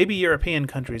 maybe European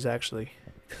countries, actually.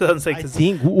 I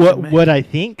think what I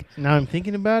think, now I'm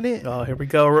thinking about it. Oh, here we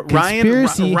go.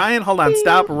 Ryan, hold on.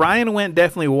 Stop. Ryan went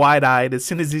definitely wide-eyed as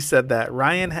soon as he said that.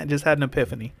 Ryan just had an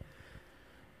epiphany.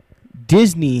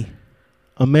 Disney,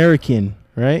 American,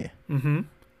 right? Mm-hmm.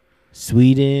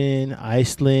 Sweden,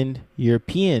 Iceland,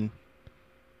 European.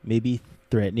 Maybe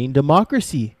threatening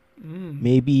democracy.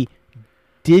 Maybe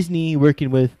Disney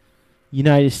working with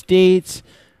United States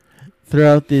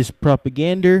throughout this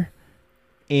propaganda,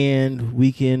 and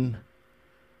we can,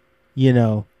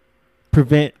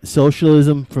 prevent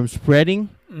socialism from spreading.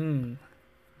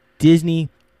 Disney,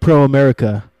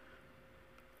 pro-America.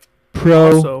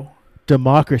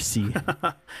 Pro-democracy.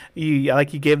 You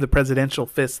gave the presidential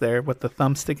fist there with the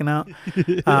thumb sticking out.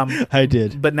 I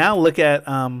did. But now look at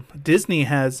Disney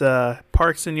has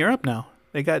parks in Europe now.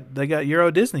 They got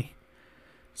Euro Disney.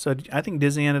 So I think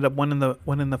Disney ended up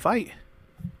winning the fight.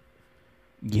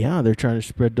 Yeah, they're trying to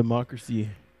spread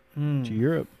democracy to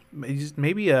Europe.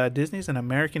 Maybe Disney's an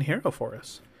American hero for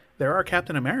us. They're our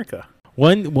Captain America.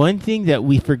 One thing that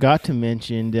we forgot to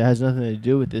mention that has nothing to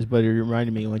do with this, but it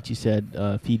reminded me once you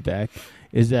said feedback,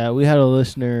 is that we had a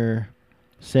listener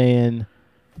saying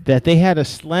that they had a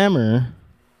slammer,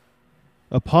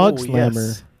 a Pog slammer,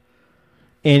 yes.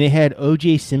 And it had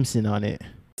O.J. Simpson on it.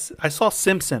 I saw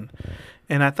Simpson,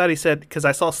 and I thought he said, because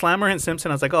I saw Slammer and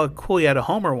Simpson, I was like, oh, cool, he had a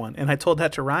Homer one. And I told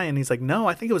that to Ryan. He's like, no,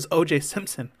 I think it was O.J.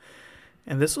 Simpson.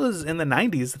 And this was in the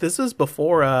 90s. This was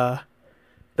before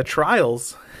the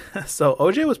trials. So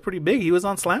O.J. was pretty big. He was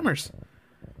on Slammers.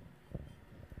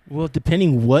 Well,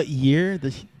 depending what year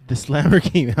the Slammer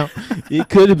came out, it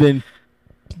could have been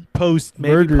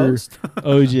post-murder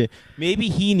O.J. Maybe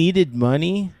he needed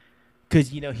money because,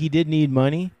 he did need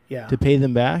money to pay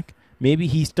them back. Maybe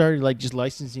he started just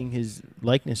licensing his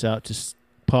likeness out to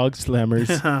Pog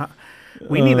Slammers.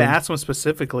 We need to ask him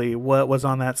specifically what was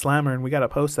on that Slammer, and we got to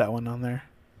post that one on there.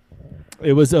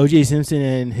 It was O.J. Simpson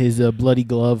and his bloody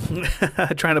glove.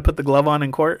 Trying to put the glove on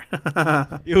in court.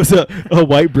 It was a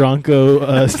white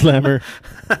Bronco slammer.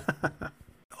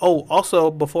 Oh,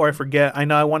 also, before I forget, I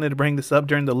know I wanted to bring this up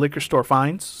during the liquor store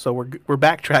fines, so we're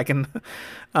backtracking.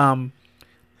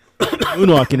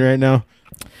 Moonwalking right now.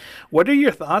 What are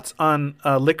your thoughts on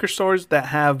liquor stores that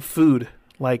have food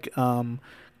like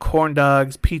corn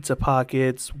dogs, pizza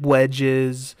pockets,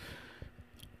 wedges,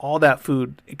 all that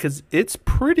food? Because it's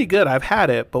pretty good. I've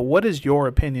had it, but what is your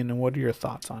opinion and what are your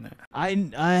thoughts on it?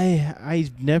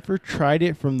 I never tried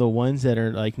it from the ones that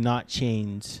are like not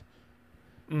chains.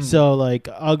 So like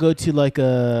I'll go to like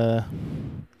I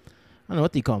don't know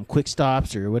what they call them, quick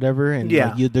stops or whatever, and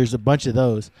yeah, like there's a bunch of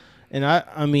those. And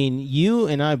I mean, you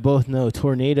and I both know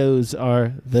tornadoes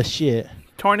are the shit.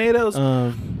 Tornadoes.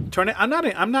 I'm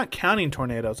not counting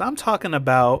tornadoes. I'm talking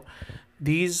about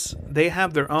these. They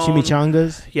have their own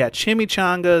chimichangas. Yeah,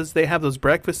 chimichangas. They have those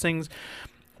breakfast things.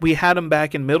 We had them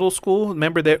back in middle school.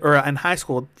 Remember that, or in high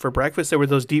school for breakfast? There were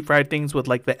those deep fried things with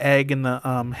like the egg and the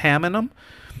ham in them.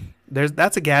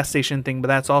 That's a gas station thing, but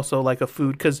that's also like a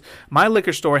food, because my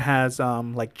liquor store has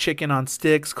like chicken on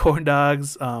sticks, corn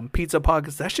dogs, pizza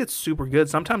pockets. That shit's super good.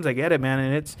 Sometimes I get it, man,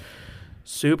 and it's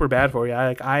super bad for you.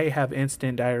 I have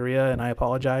instant diarrhea, and I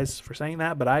apologize for saying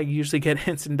that, but I usually get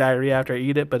instant diarrhea after I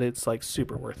eat it, but it's like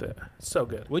super worth it. It's so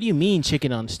good. What do you mean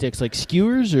chicken on sticks? Like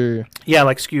skewers or? Yeah,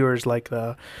 like skewers, like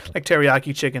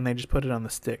teriyaki chicken. They just put it on the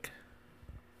stick.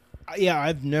 Yeah,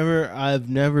 I've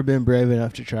never been brave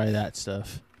enough to try that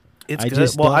stuff. It's I good.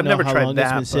 just Well, don't I've know never how tried long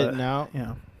that. It's been sitting out.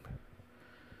 Yeah.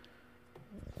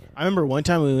 I remember one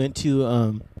time we went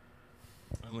to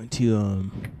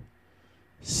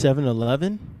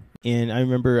 7-Eleven, and I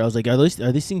remember I was like, are those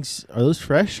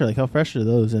fresh? Or like, how fresh are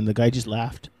those? And the guy just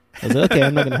laughed. I was like, okay,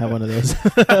 I'm not gonna have one of those.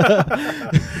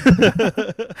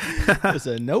 I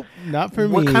said, nope, not for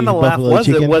me. What kind of laugh was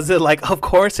chicken. it? Was it like, of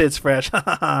course it's fresh,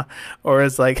 or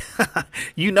it's like,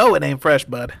 you know it ain't fresh,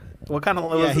 bud? What kind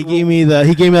of? Yeah, he gave me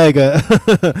like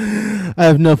a. I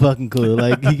have no fucking clue.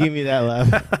 Like he gave me that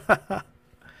laugh.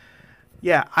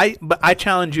 Yeah, but I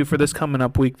challenge you for this coming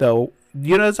up week though.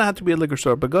 You know, it doesn't have to be a liquor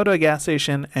store, but go to a gas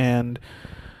station, and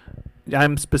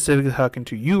I'm specifically talking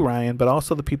to you, Ryan, but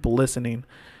also the people listening.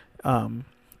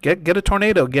 Get a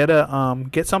tornado.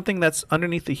 Get something that's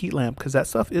underneath the heat lamp, because that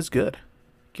stuff is good.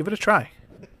 Give it a try.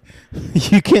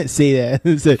 You can't say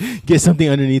that. So, get something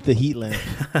underneath the heat lamp.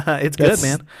 It's good,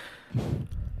 man.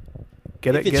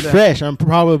 If it's fresh, I'm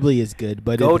probably as good.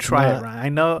 But go try it, Ryan. I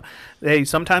know. Hey,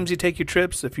 sometimes you take your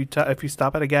trips. If you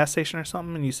stop at a gas station or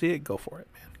something and you see it, go for it,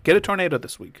 man. Get a tornado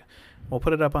this week. We'll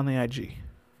put it up on the IG.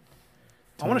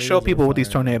 I want to show people what these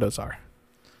tornadoes are.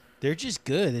 They're just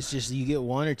good. It's just you get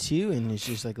one or two, and it's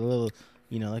just like a little,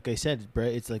 like I said,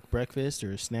 it's like breakfast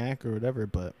or a snack or whatever.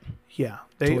 But yeah,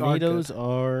 tornadoes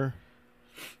are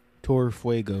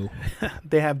Torfuego.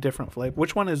 They have different flavor.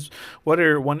 Which one is?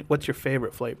 What's your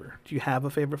favorite flavor? Do you have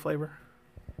a favorite flavor?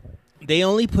 They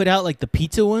only put out like the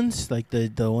pizza ones, like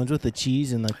the ones with the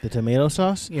cheese and like the tomato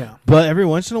sauce. Yeah. But every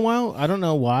once in a while, I don't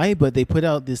know why, but they put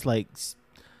out this like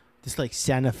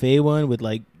Santa Fe one with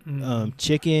like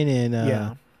chicken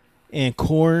and and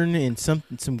corn and some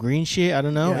green shit. I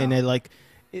don't know. Yeah. And I like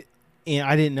it, and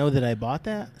I didn't know that I bought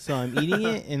that, so I'm eating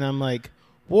it and I'm like,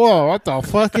 whoa, what the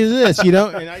fuck is this? And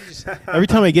I just every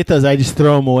time I get those, I just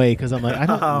throw them away because I'm like, I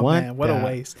don't want man, what that. a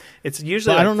waste. It's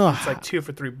usually I don't know. It's like 2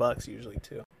 for $3 usually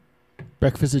too.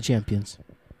 Breakfast of Champions.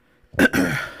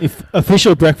 If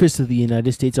official breakfast of the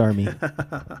United States Army.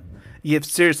 Yeah,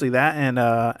 seriously, that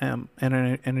and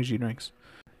energy drinks.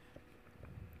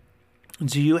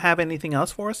 Do you have anything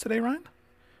else for us today, Ryan?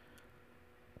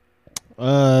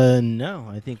 No.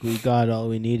 I think we got all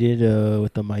we needed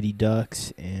with the Mighty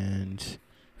Ducks and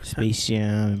Space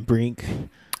Jam and Brink.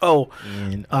 Oh,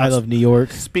 and I Love New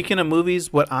York. Speaking of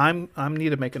movies, what I need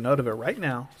to make a note of it right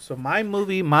now. So my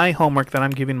homework that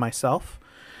I'm giving myself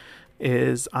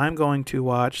is I'm going to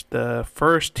watch the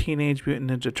first Teenage Mutant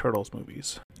Ninja Turtles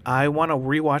movies. I want to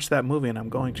rewatch that movie, and I'm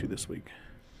going to this week.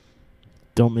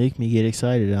 Don't make me get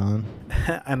excited, Alan.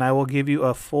 And I will give you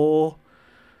a full.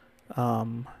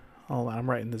 Hold on, I'm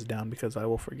writing this down because I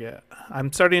will forget.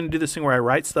 I'm starting to do this thing where I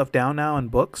write stuff down now in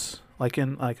books, like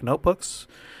in notebooks,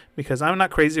 because I'm not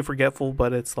crazy forgetful,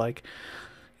 but it's like,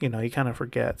 you kind of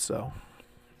forget. So,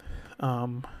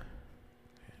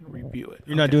 review it.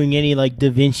 You're not doing any like Da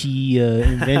Vinci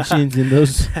inventions in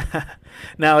those.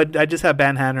 No, I just have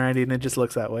bad handwriting, and it just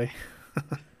looks that way.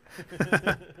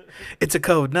 It's a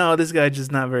code. No, this guy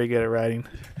just not very good at writing.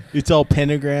 It's all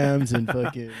pentagrams and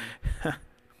fucking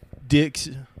dicks.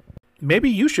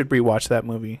 Maybe you should rewatch that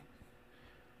movie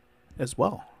as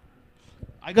well.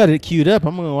 I got it queued up.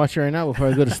 I'm gonna watch it right now before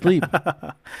I go to sleep.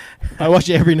 I watch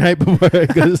it every night before I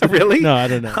go to sleep. Really? No, I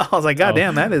don't know. I was like, God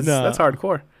damn, that's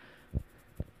hardcore.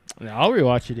 No, I'll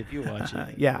rewatch it if you watch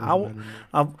it. Yeah,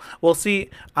 we'll see.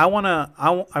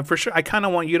 I for sure. I kind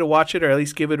of want you to watch it or at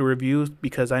least give it a review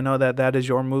because I know that is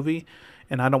your movie,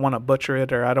 and I don't want to butcher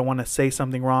it or I don't want to say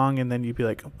something wrong, and then you'd be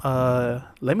like,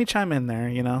 let me chime in there.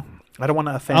 You know, I don't want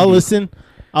to offend.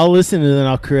 I'll listen, and then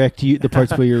I'll correct you the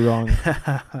parts where you're wrong.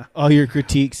 All your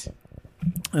critiques.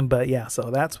 But yeah, so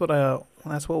that's what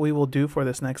we will do for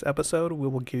this next episode. We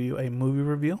will give you a movie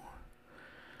review.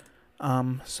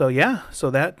 So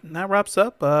that wraps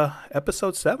up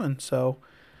episode 7. So,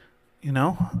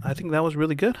 I think that was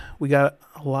really good. We got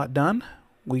a lot done.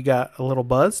 We got a little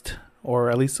buzzed, or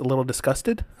at least a little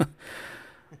disgusted.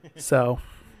 So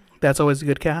that's always a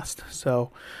good cast.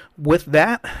 So with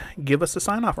that, give us a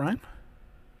sign off, Ryan.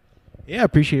 Yeah, I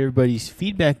appreciate everybody's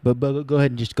feedback, but go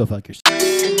ahead and just go fuck yourself.